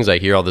side of things. I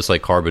hear all this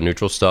like carbon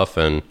neutral stuff,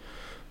 and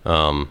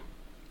I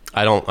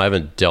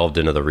haven't delved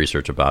into the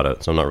research about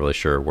it, so I'm not really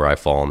sure where I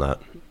fall on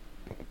that.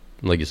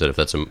 Like you said, if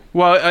that's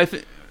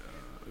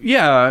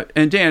yeah,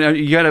 and Dan,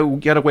 you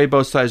gotta weigh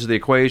both sides of the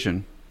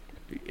equation.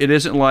 It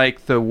isn't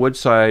like the wood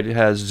side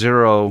has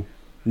zero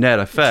net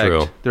effect.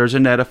 True. There's a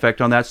net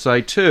effect on that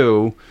side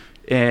too,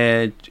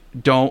 and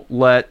don't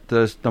let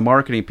the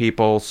marketing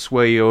people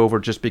sway you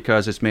over just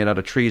because it's made out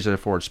of trees,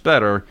 therefore it's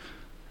better.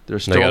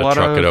 There's still a lot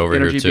of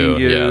energy being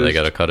used. Yeah, they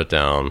got to cut it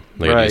down.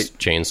 They got these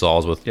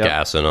chainsaws with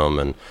gas in them,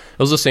 and it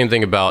was the same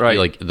thing about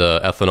like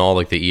the ethanol,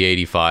 like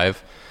the E85.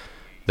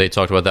 They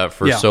talked about that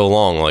for so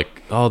long,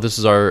 like, oh, this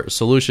is our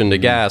solution to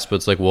gas, but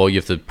it's like, well, you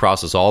have to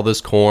process all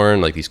this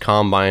corn, like these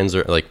combines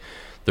are like,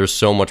 there's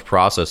so much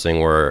processing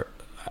where,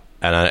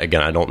 and I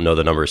don't know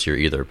the numbers here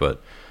either,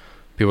 but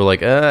people are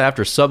like,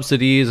 after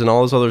subsidies and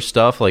all this other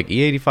stuff, like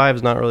E85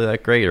 is not really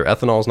that great, or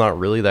ethanol is not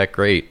really that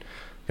great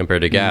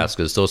compared to gas,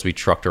 because it still has to be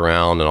trucked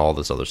around and all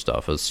this other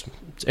stuff. It's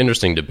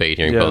interesting debate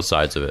hearing both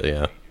sides of it.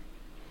 Yeah.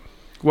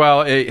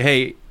 Well,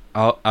 hey,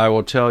 I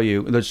will tell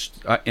you, there's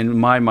in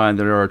my mind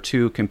there are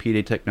two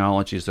competing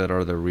technologies that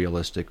are the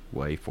realistic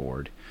way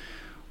forward.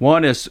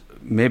 One is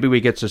maybe we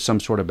get to some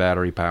sort of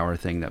battery power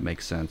thing that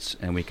makes sense,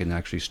 and we can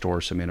actually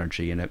store some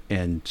energy in it,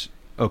 and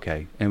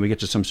we get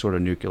to some sort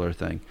of nuclear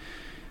thing.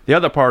 The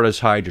other part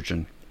is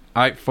hydrogen.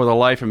 I, for the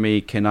life of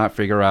me, cannot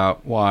figure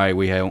out why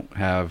we don't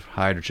have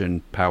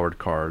hydrogen-powered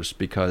cars,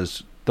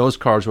 because those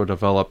cars were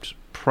developed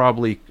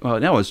probably,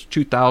 that was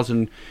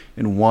 2001-ish,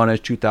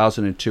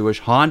 2002-ish.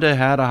 Honda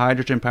had a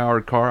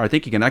hydrogen-powered car. I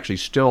think you can actually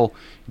still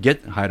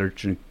get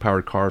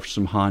hydrogen-powered cars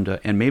from Honda,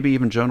 and maybe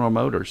even General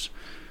Motors.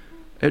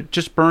 It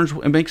just burns,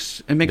 it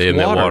makes they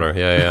emit water.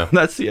 Yeah.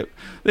 That's it.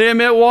 They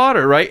emit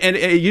water, right? And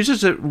it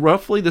uses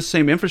roughly the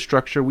same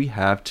infrastructure we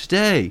have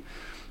today.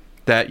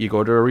 That you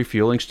go to a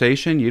refueling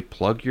station, you'd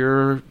plug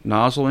your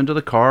nozzle into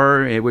the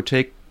car, it would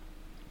take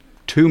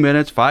 2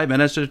 minutes, 5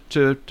 minutes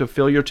to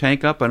fill your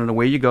tank up, and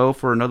away you go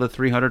for another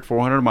 300,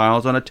 400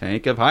 miles on a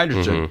tank of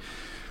hydrogen.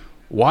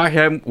 Why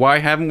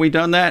haven't we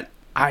done that?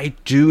 I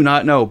do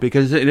not know,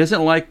 because it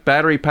isn't like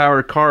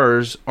battery-powered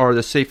cars are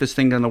the safest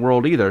thing in the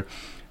world either.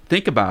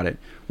 Think about it.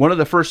 One of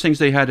the first things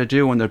they had to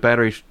do when the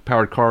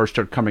battery-powered cars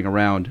started coming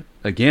around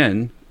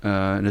again,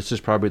 and this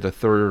is probably the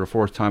third or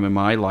fourth time in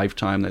my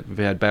lifetime that we've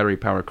had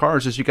battery-powered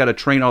cars, is you got to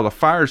train all the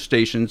fire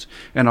stations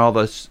and all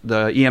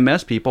the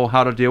EMS people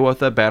how to deal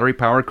with a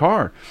battery-powered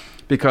car,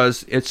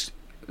 because it's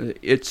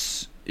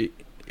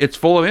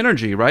full of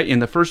energy, right? And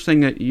the first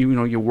thing that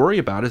you worry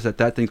about is that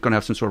thing's going to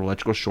have some sort of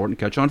electrical short and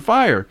catch on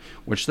fire,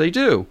 which they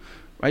do,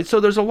 right? So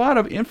there's a lot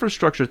of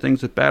infrastructure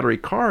things with battery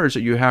cars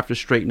that you have to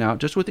straighten out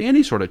just with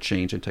any sort of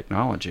change in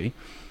technology.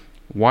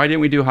 Why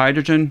didn't we do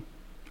hydrogen?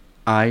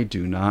 I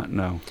do not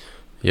know.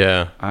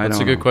 Yeah, that's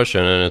a good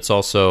question, and it's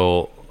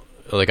also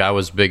like I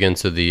was big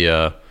into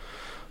the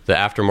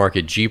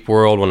aftermarket Jeep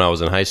world when I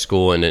was in high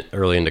school and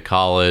early into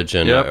college,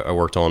 and I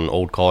worked on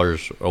old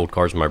cars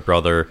with my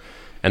brother.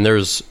 And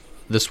there's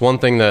this one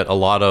thing that a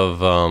lot of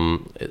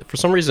for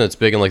some reason it's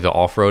big in like the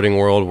off-roading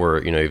world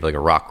where you have like a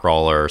rock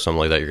crawler or something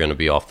like that, you're going to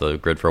be off the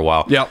grid for a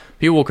while.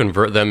 People will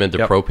convert them into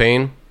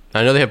propane.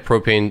 I know they have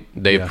propane.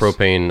 They have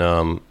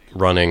propane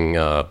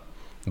running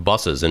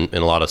buses in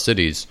a lot of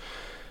cities.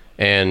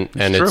 And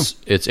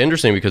it's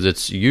interesting because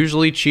it's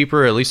usually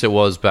cheaper, at least it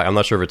was back. I'm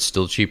not sure if it's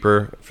still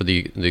cheaper for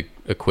the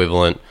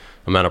equivalent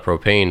amount of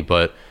propane,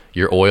 but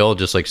your oil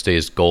just like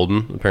stays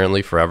golden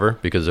apparently forever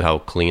because of how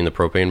clean the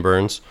propane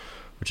burns,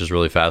 which is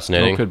really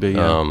fascinating. Could be,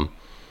 yeah.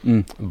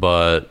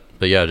 But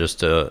yeah,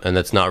 just and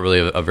that's not really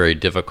a very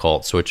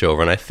difficult switch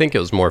over. And I think it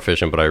was more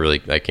efficient, but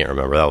I can't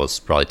remember. That was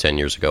probably 10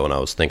 years ago when I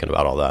was thinking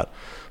about all that.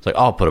 It's like,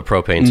 I'll put a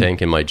propane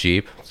tank in my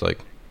Jeep. It's like,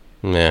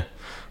 nah.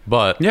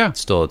 But it's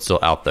still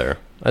out there.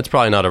 That's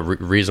probably not a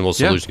reasonable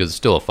solution because it's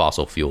still a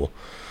fossil fuel.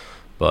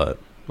 But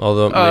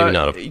although maybe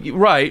not.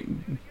 Right.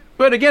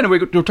 But again,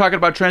 we're talking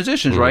about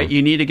transitions, right?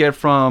 You need to get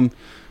from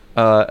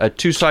a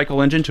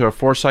 2-cycle engine to a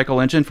 4-cycle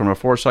engine, from a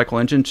 4-cycle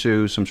engine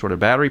to some sort of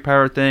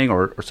battery-powered thing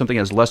or something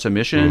that has less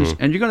emissions.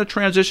 And you're going to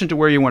transition to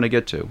where you want to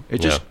get to.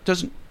 It just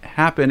doesn't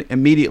happen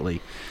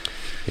immediately.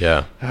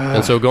 Yeah.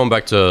 And so going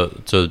back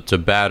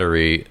to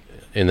battery,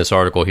 in this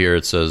article here,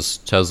 it says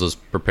Tesla's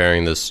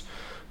preparing this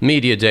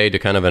media day to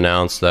kind of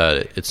announce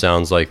that it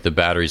sounds like the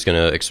battery's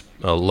going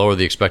to lower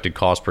the expected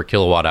cost per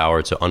kilowatt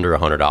hour to under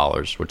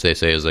 $100, which they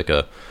say is like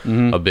a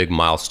big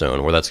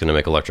milestone where that's going to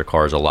make electric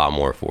cars a lot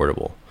more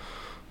affordable.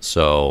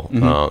 So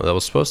that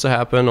was supposed to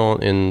happen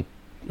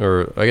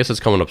or I guess it's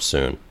coming up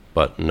soon,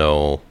 but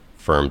no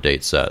firm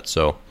date set.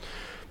 So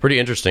pretty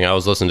interesting. I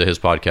was listening to his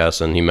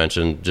podcast and he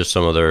mentioned just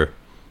some of their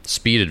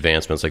speed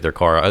advancements, like their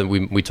car.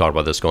 We talked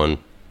about this going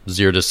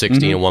 0 to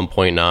 60 in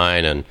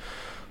 1.9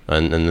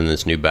 and then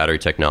this new battery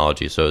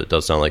technology. So it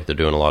does sound like they're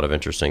doing a lot of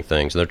interesting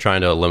things. And they're trying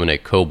to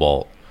eliminate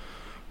cobalt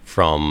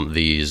from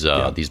these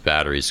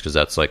batteries because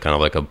that's like kind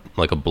of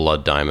like a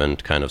blood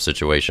diamond kind of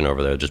situation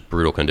over there. Just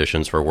brutal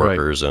conditions for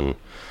workers and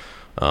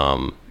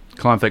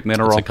conflict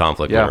mineral. It's a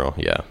conflict mineral.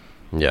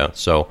 Yeah.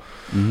 So,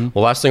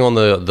 well, last thing on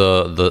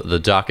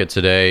the docket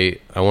today,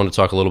 I want to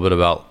talk a little bit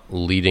about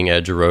leading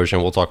edge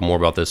erosion. We'll talk more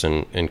about this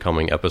in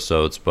coming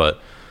episodes,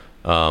 but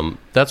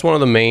that's one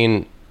of the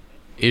main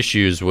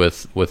issues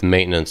with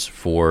maintenance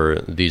for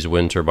these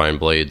wind turbine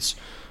blades.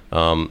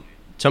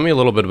 Tell me a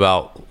little bit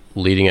about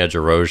leading edge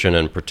erosion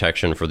and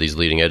protection for these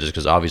leading edges,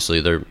 because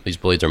obviously these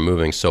blades are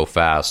moving so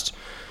fast,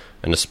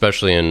 and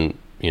especially in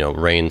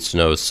rain,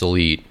 snow,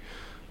 sleet,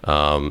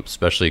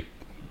 especially.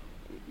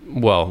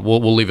 Well,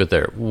 we'll leave it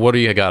there. What do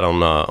you got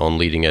on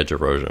leading edge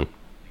erosion?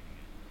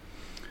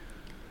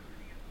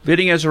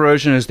 Leading edge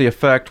erosion is the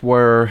effect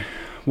where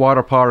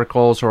water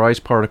particles or ice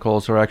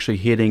particles are actually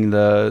hitting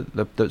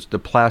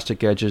the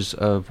plastic edges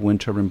of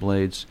wind turbine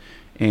blades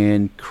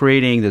and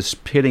creating this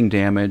pitting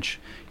damage.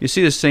 You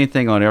see the same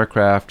thing on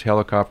aircraft,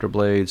 helicopter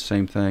blades,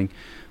 same thing.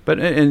 But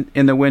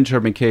in the wind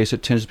turbine case,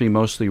 it tends to be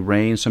mostly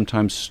rain,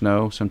 sometimes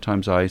snow,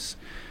 sometimes ice.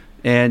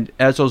 And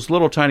as those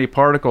little tiny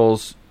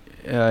particles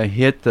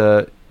hit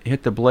the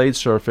blade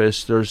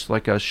surface, there's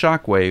like a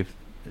shock wave.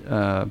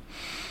 If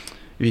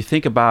you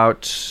think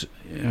about,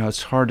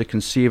 it's hard to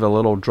conceive a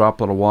little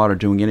droplet of water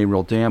doing any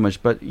real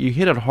damage, but you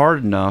hit it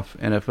hard enough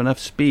and if enough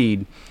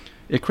speed,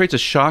 it creates a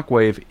shock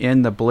wave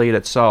in the blade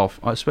itself,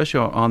 especially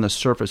on the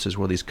surfaces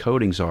where these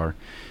coatings are.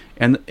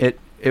 And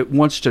it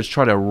wants to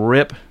try to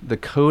rip the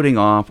coating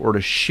off or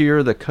to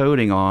shear the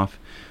coating off,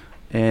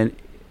 and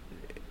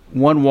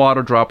one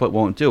water droplet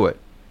won't do it.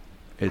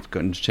 It's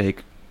going to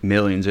take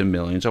millions and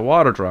millions of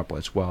water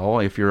droplets. Well,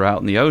 if you're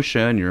out in the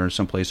ocean, you're in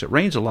some place that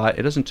rains a lot,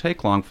 it doesn't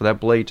take long for that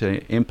blade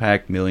to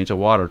impact millions of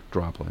water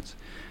droplets.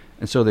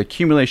 And so the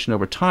accumulation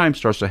over time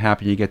starts to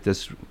happen. You get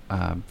this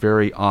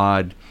very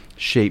odd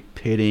shaped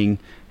pitting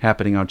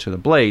happening onto the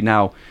blade.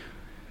 Now,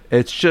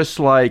 it's just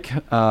like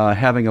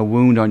having a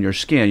wound on your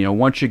skin.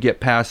 Once you get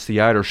past the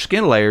outer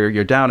skin layer,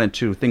 you're down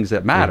into things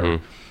that matter.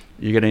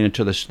 you're getting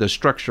into the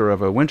structure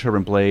of a wind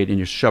turbine blade, and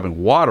you're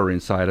shoving water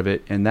inside of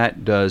it, and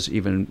that does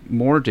even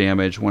more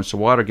damage once the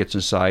water gets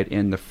inside,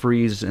 and the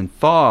freeze and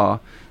thaw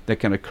that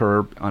can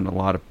occur on a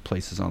lot of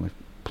places on the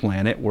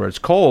planet where it's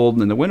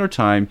cold in the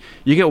wintertime.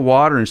 You get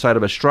water inside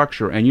of a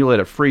structure and you let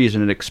it freeze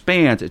and it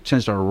expands, it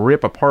tends to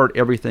rip apart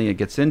everything it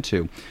gets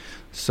into.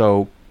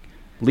 So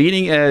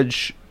leading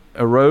edge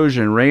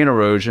erosion, rain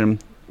erosion,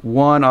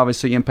 one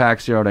obviously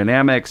impacts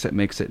aerodynamics. It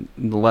makes it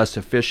less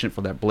efficient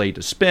for that blade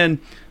to spin,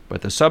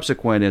 but the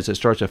subsequent is it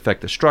starts to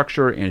affect the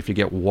structure, and if you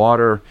get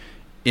water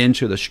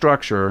into the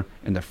structure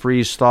and the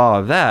freeze thaw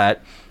of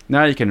that,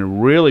 now you can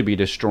really be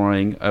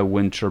destroying a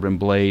wind turbine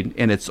blade,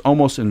 and it's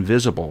almost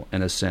invisible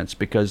in a sense,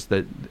 because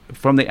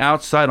from the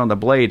outside on the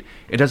blade,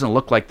 it doesn't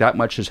look like that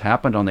much has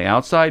happened on the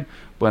outside,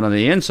 but on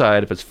the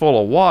inside, if it's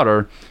full of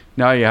water,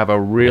 now you have a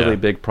really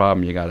big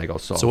problem you got to go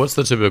solve. So what's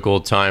the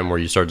typical time where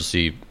you start to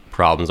see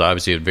problems?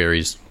 Obviously, it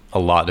varies a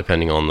lot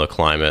depending on the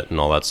climate and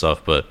all that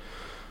stuff, but...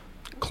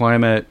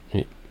 Climate,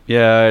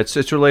 yeah,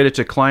 it's related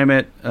to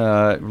climate,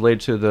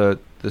 related to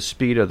the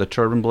speed of the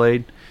turbine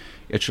blade.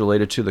 It's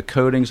related to the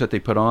coatings that they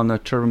put on the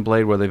turbine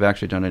blade, whether they've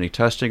actually done any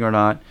testing or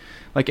not.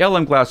 Like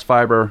LM Glass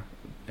Fiber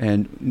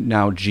and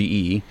now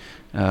GE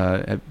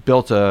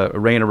built a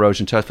rain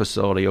erosion test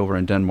facility over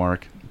in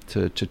Denmark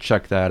to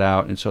check that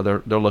out, and so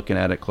they're looking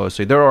at it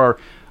closely. There are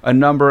a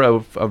number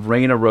of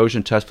rain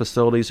erosion test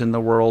facilities in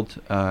the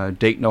world.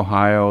 Dayton,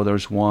 Ohio,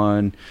 there's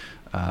one.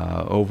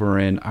 Over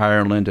in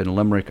Ireland, in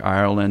Limerick,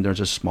 Ireland,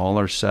 there's a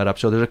smaller setup.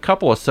 So there's a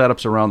couple of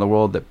setups around the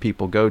world that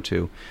people go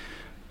to.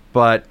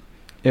 But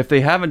if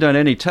they haven't done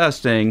any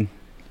testing,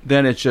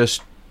 then it's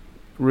just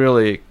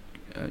really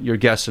you're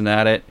guessing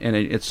at it, and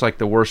it's like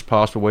the worst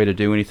possible way to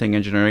do anything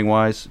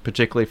engineering-wise,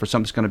 particularly for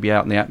something that's going to be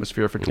out in the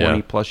atmosphere for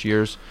 20-plus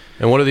years.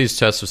 And what do these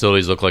test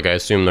facilities look like? I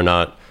assume they're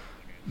not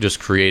just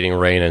creating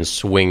rain and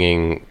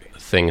swinging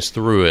things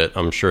through it.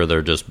 I'm sure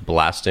they're just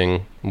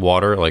blasting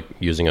water, like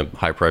using a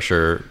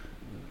high-pressure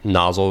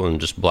nozzle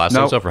and just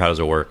blasting stuff, or how does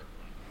it work?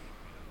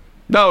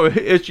 No,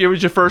 it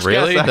was your first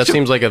really? guess. That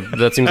seems like a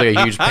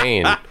huge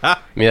pain. I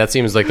mean, that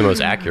seems like the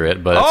most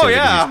accurate, but it seems like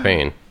a huge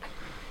pain.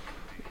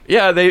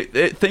 Yeah, they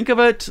think of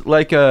it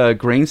like a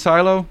grain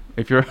silo.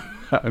 If you're,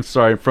 I'm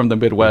sorry, I'm from the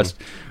Midwest,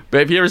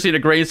 but if you ever seen a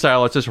grain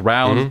silo, it's this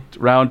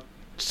round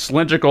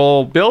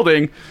cylindrical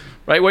building,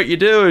 right? What you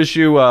do is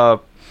you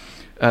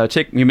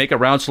make a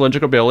round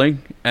cylindrical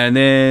building, and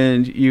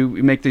then you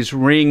make these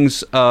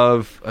rings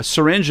of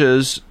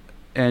syringes,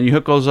 and you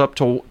hook those up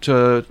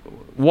to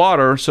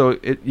water, so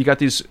you got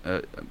these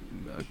a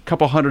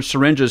couple hundred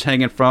syringes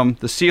hanging from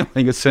the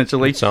ceiling,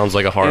 essentially. It sounds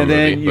like a horror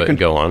movie, but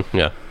go on.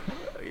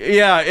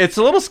 Yeah, it's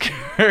a little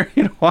scary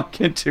to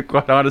walk into,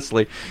 quite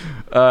honestly.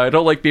 I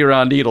don't like being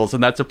around needles,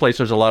 and that's a place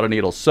there's a lot of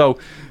needles. So,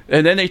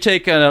 and then they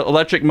take an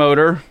electric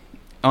motor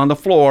on the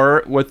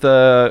floor with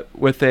a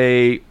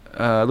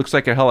looks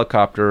like a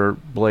helicopter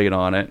blade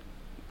on it,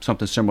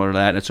 something similar to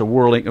that. And it's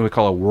we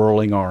call a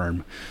whirling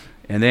arm.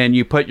 And then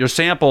you put your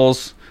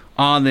samples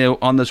on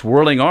this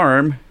whirling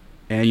arm,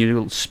 and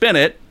you spin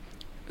it,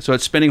 so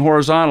it's spinning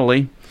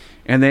horizontally.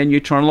 And then you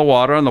turn the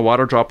water, and the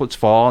water droplets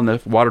fall, and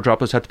the water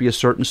droplets have to be a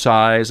certain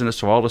size, and it's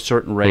fall at a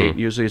certain rate.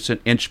 Usually it's 1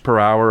 inch per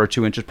hour or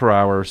 2 inches per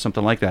hour or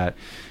something like that.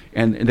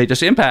 And they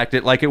just impact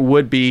it like it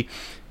would be,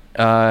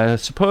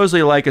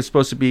 supposedly like it's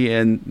supposed to be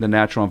in the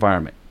natural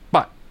environment.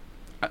 But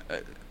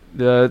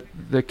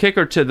the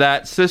kicker to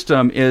that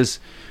system is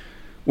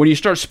when you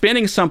start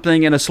spinning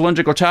something in a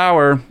cylindrical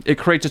tower, it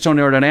creates its own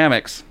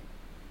aerodynamics.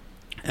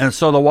 And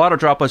so the water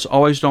droplets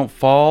always don't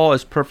fall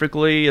as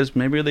perfectly as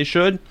maybe they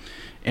should.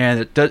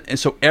 And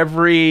so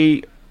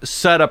every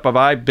setup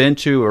I've been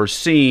to or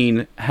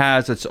seen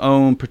has its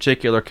own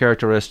particular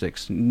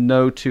characteristics.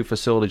 No two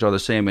facilities are the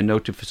same, and no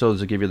two facilities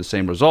will give you the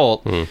same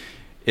result.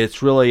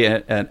 It's really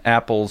an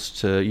apples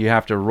to, you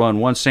have to run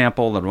one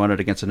sample and run it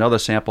against another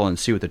sample and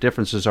see what the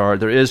differences are.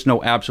 There is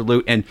no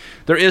absolute, and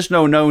there is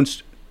no known...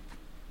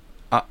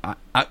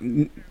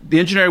 the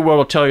engineering world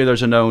will tell you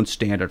there's a known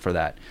standard for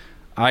that.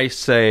 I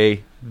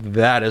say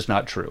that is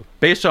not true.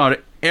 Based on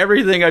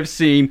everything I've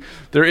seen,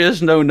 there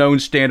is no known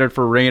standard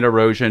for rain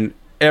erosion.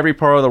 Every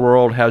part of the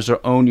world has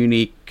their own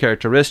unique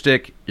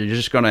characteristic. You're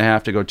just going to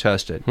have to go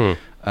test it.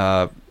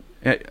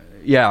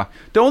 Yeah.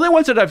 The only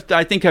ones that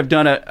I think have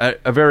done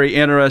a very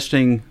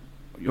interesting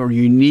or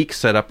unique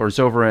setup is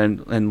over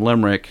in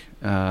Limerick,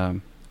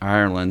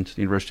 Ireland,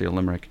 the University of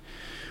Limerick,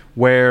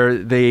 where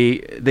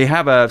they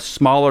have a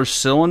smaller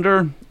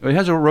cylinder. It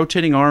has a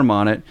rotating arm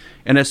on it,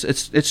 and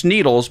it's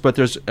needles, but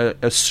there's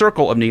a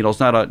circle of needles,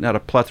 not a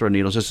plethora of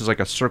needles. This is like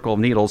a circle of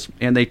needles,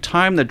 and they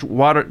time the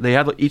water. They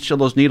have each of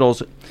those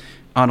needles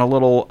on a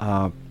little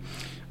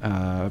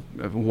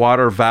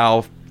water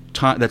valve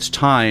that's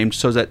timed,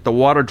 so that the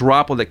water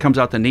droplet that comes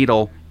out the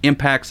needle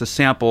impacts the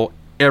sample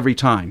every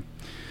time.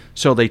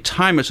 So they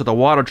time it so the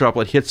water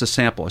droplet hits the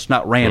sample. It's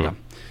not random.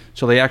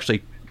 So they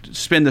actually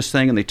spin this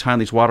thing and they time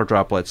these water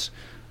droplets.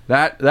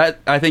 That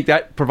I think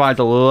that provides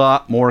a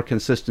lot more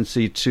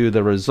consistency to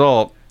the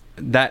result.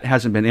 that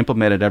hasn't been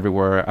implemented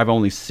everywhere. I've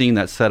only seen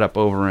that setup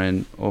over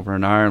in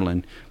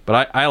Ireland.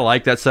 But I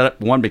like that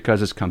setup, one,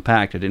 because it's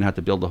compact. I didn't have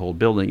to build the whole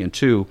building, and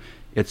two,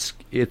 it's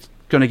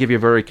going to give you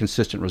very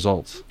consistent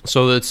results.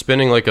 So it's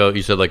spinning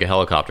you said like a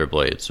helicopter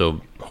blade,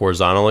 so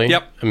horizontally?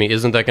 Yep. I mean,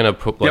 isn't that going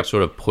to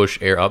sort of push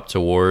air up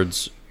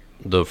towards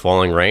the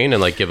falling rain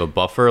and like give a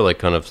buffer, like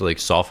kind of like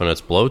soften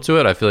its blow to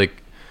it? I feel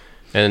like,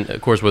 and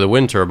of course with a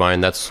wind turbine,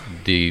 that's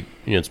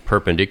it's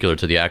perpendicular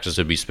to the axis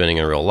it'd be spinning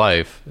in real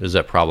life. Is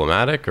that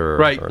problematic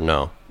or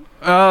no?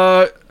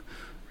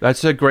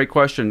 That's a great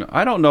question.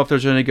 I don't know if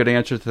there's any good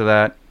answer to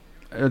that.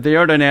 The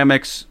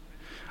aerodynamics,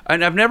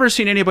 and I've never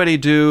seen anybody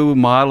do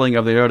modeling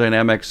of the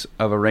aerodynamics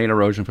of a rain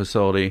erosion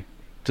facility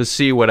to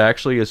see what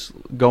actually is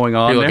going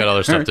on. People got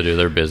other stuff to do.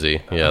 They're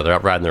busy. Yeah, they're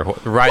out riding their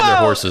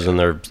horses and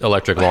their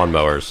electric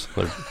lawnmowers.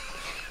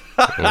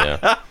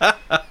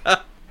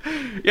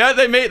 Yeah,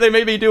 they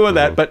may be doing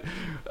that, but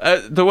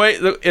the way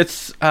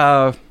it's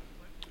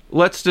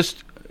let's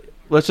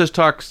just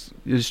talk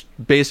just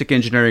basic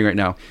engineering right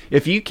now.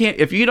 If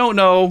you don't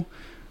know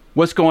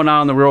what's going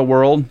on in the real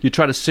world, you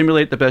try to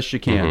simulate the best you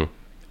can. Mm-hmm.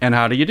 And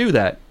how do you do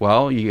that?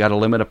 Well, you got to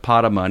limit a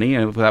pot of money,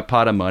 and with that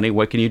pot of money,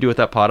 what can you do with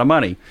that pot of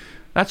money?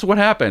 That's what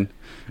happened.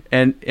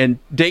 And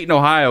Dayton,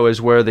 Ohio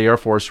is where the Air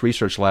Force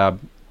Research Lab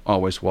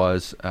always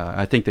was.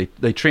 I think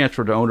they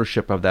transferred the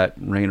ownership of that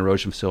rain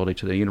erosion facility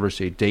to the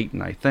University of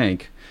Dayton, I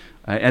think.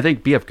 I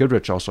think B.F.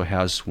 Goodrich also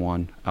has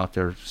one out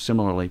there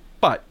similarly.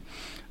 But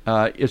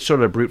it's sort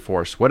of a brute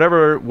force.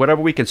 Whatever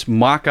we can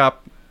mock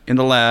up in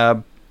the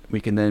lab, we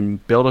can then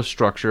build a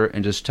structure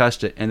and just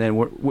test it. And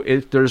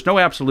then there's no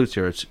absolutes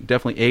here. It's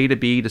definitely A to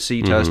B to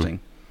C testing.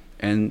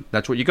 And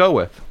that's what you go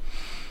with.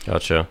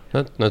 Gotcha.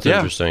 That's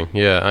interesting.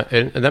 Yeah,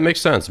 and that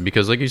makes sense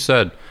because, like you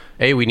said,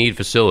 A, we need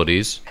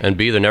facilities, and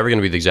B, they're never going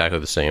to be exactly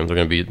the same. They're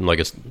going to be like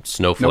a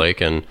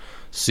snowflake, and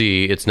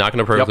C, it's not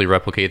going to perfectly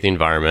replicate the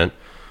environment.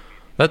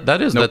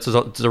 That's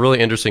a really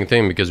interesting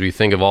thing because we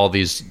think of all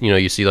these,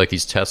 you see like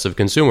these tests of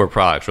consumer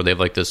products where they have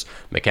like this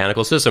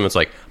mechanical system. It's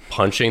like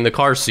punching the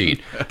car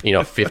seat,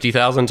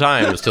 50,000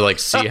 times to like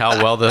see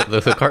how well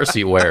the car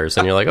seat wears,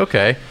 and you're like,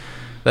 okay,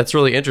 that's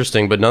really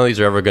interesting, but none of these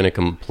are ever going to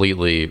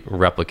completely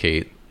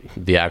replicate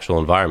the actual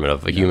environment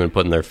of a human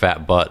putting their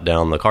fat butt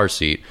down the car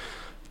seat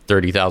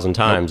 30,000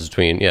 times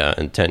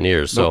in 10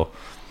 years. So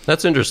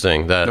that's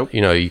interesting that,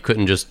 you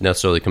couldn't just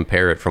necessarily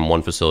compare it from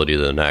one facility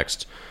to the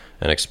next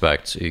and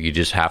expect. You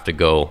just have to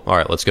go, all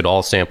right, let's get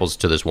all samples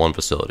to this one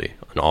facility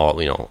and all,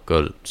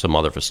 go to some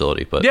other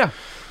facility. But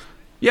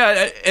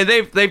and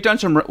they've done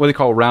some what they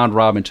call round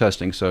robin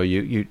testing. So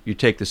you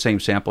take the same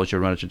samples, you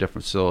run it to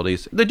different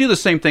facilities. They do the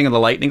same thing in the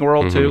lightning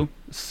world too.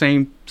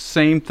 Same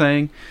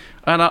thing.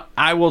 And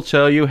I will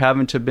tell you,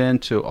 having been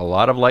to a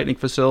lot of lightning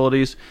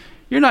facilities,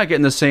 you're not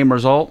getting the same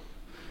result.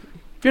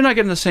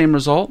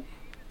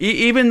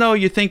 Even though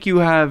you think you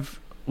have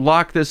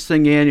locked this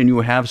thing in and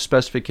you have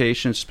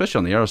specifications, especially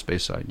on the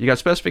aerospace side. You got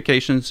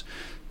specifications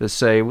that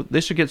say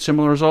this should get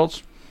similar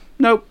results.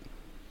 Nope.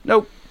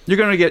 You're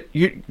going to get.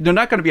 They're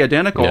not going to be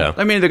identical. Yeah.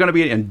 I mean, they're going to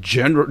be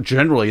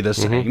generally the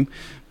same.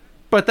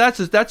 But that's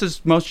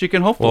as most you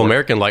can hope for. Well,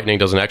 American Lightning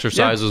doesn't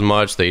exercise as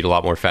much. They eat a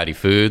lot more fatty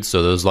foods,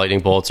 so those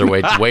lightning bolts are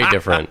way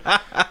different.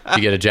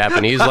 You get a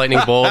Japanese lightning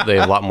bolt, they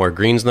have a lot more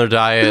greens in their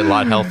diet, a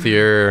lot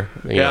healthier.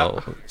 Way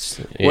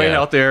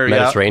healthier.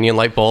 Mediterranean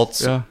light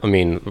bolts. Yeah. I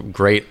mean,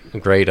 great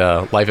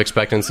life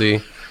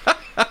expectancy.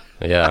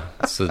 Yeah,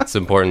 it's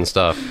important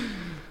stuff.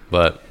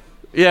 But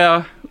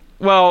yeah,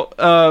 well,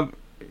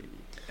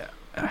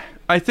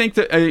 I think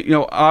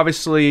that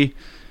obviously,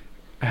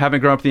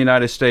 having grown up in the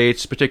United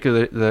States,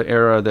 particularly the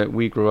era that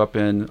we grew up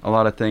in, a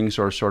lot of things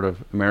are sort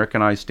of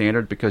Americanized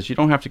standard because you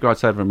don't have to go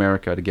outside of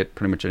America to get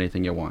pretty much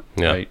anything you want,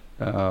 right?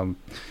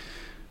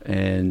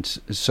 And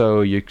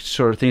so you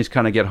sort of things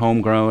kind of get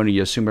homegrown, and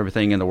you assume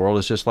everything in the world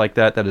is just like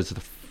that. That is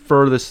the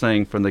furthest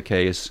thing from the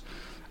case.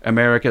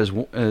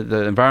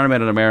 The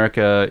environment in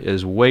America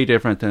is way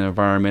different than the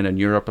environment in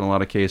Europe in a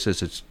lot of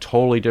cases. It's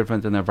totally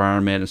different than the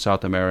environment in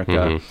South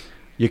America.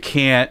 You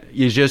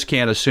just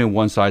can't assume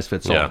one size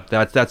fits all.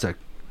 That's a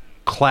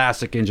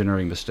classic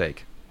engineering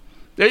mistake.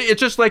 It's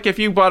just like if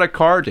you bought a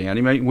car, Dan.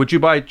 I mean, would you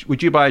buy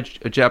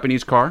a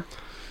Japanese car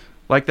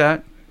like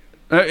that?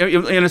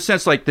 In a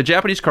sense, like the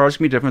Japanese car is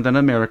going to be different than an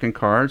American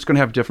car. It's going to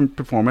have different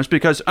performance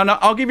because, and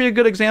I'll give you a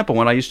good example.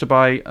 When I used to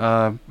buy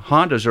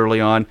Hondas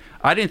early on,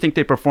 I didn't think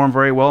they performed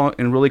very well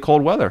in really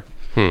cold weather.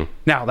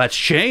 Now that's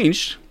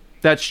changed.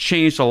 That's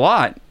changed a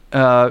lot.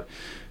 And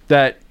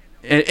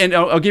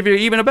I'll give you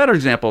even a better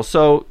example.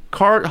 So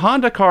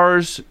Honda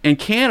cars in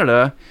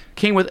Canada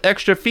came with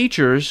extra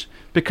features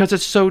because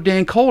it's so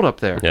dang cold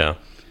up there. Yeah.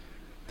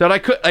 That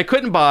I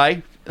couldn't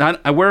buy.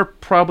 We're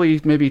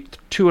probably maybe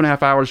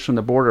 2.5 hours from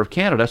the border of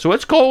Canada, so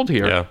it's cold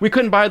here. Yeah. We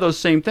couldn't buy those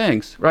same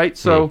things, right?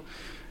 So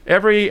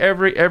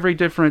every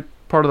different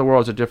part of the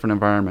world is a different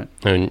environment.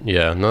 And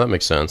that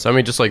makes sense. I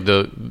mean, just like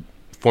the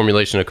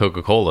formulation of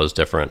Coca-Cola is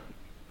different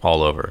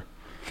all over.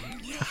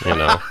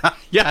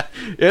 Yeah,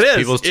 it is.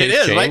 People's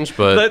tastes change,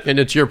 but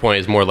and to your point,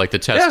 it's more like the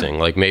testing.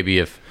 Like maybe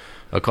if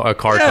a car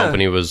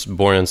company was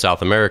born in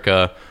South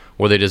America,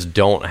 or they just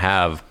don't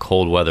have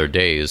cold weather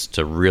days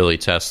to really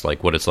test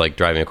like what it's like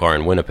driving a car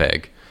in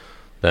Winnipeg,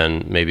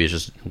 then maybe it's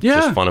just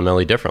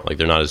fundamentally different. Like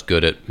they're not as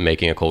good at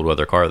making a cold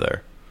weather car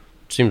there.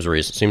 Seems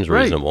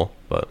reasonable,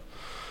 but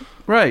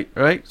right.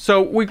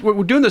 So we're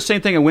doing the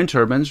same thing in wind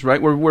turbines,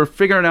 right? We're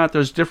figuring out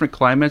there's different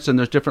climates and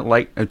there's different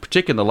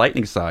particularly the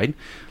lightning side.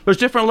 There's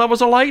different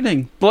levels of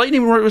lightning.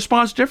 Lightning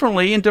responds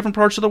differently in different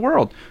parts of the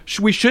world.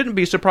 We shouldn't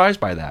be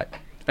surprised by that.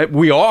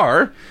 We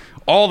are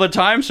all the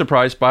time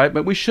surprised by it,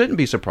 but we shouldn't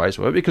be surprised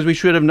by it because we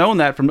should have known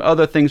that from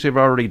other things we've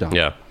already done.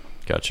 Yeah,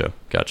 gotcha.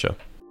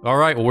 All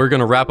right, well, we're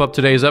going to wrap up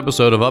today's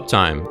episode of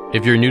Uptime.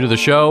 If you're new to the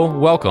show,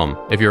 welcome.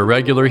 If you're a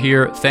regular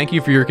here, thank you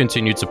for your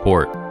continued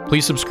support.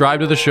 Please subscribe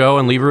to the show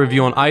and leave a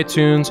review on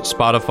iTunes,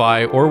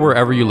 Spotify, or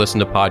wherever you listen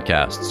to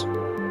podcasts.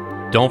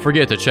 Don't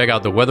forget to check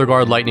out the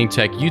WeatherGuard Lightning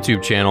Tech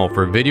YouTube channel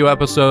for video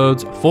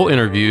episodes, full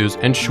interviews,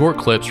 and short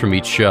clips from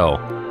each show.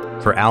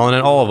 For Alan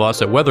and all of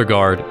us at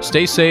WeatherGuard,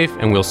 stay safe,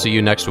 and we'll see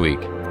you next week.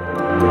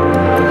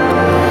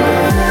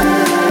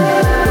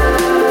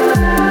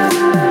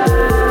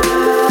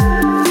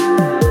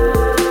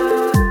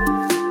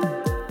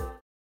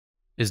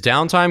 Is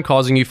downtime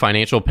causing you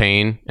financial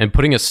pain and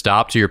putting a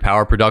stop to your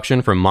power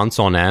production for months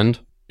on end?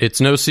 It's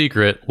no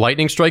secret,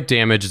 lightning strike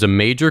damage is a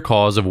major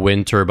cause of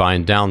wind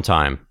turbine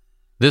downtime.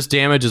 This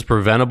damage is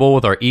preventable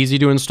with our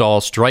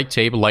easy-to-install strike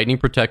tape lightning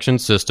protection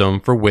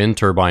system for wind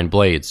turbine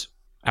blades.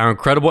 Our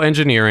incredible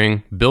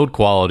engineering, build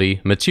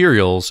quality,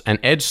 materials, and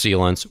edge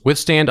sealants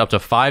withstand up to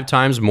 5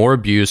 times more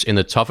abuse in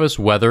the toughest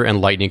weather and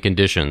lightning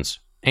conditions.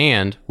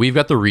 And we've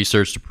got the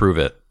research to prove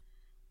it.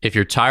 If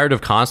you're tired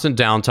of constant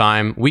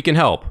downtime, we can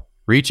help.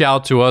 Reach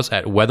out to us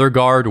at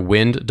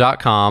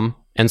weatherguardwind.com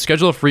and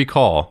schedule a free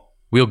call.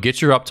 We'll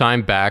get your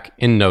uptime back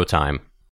in no time.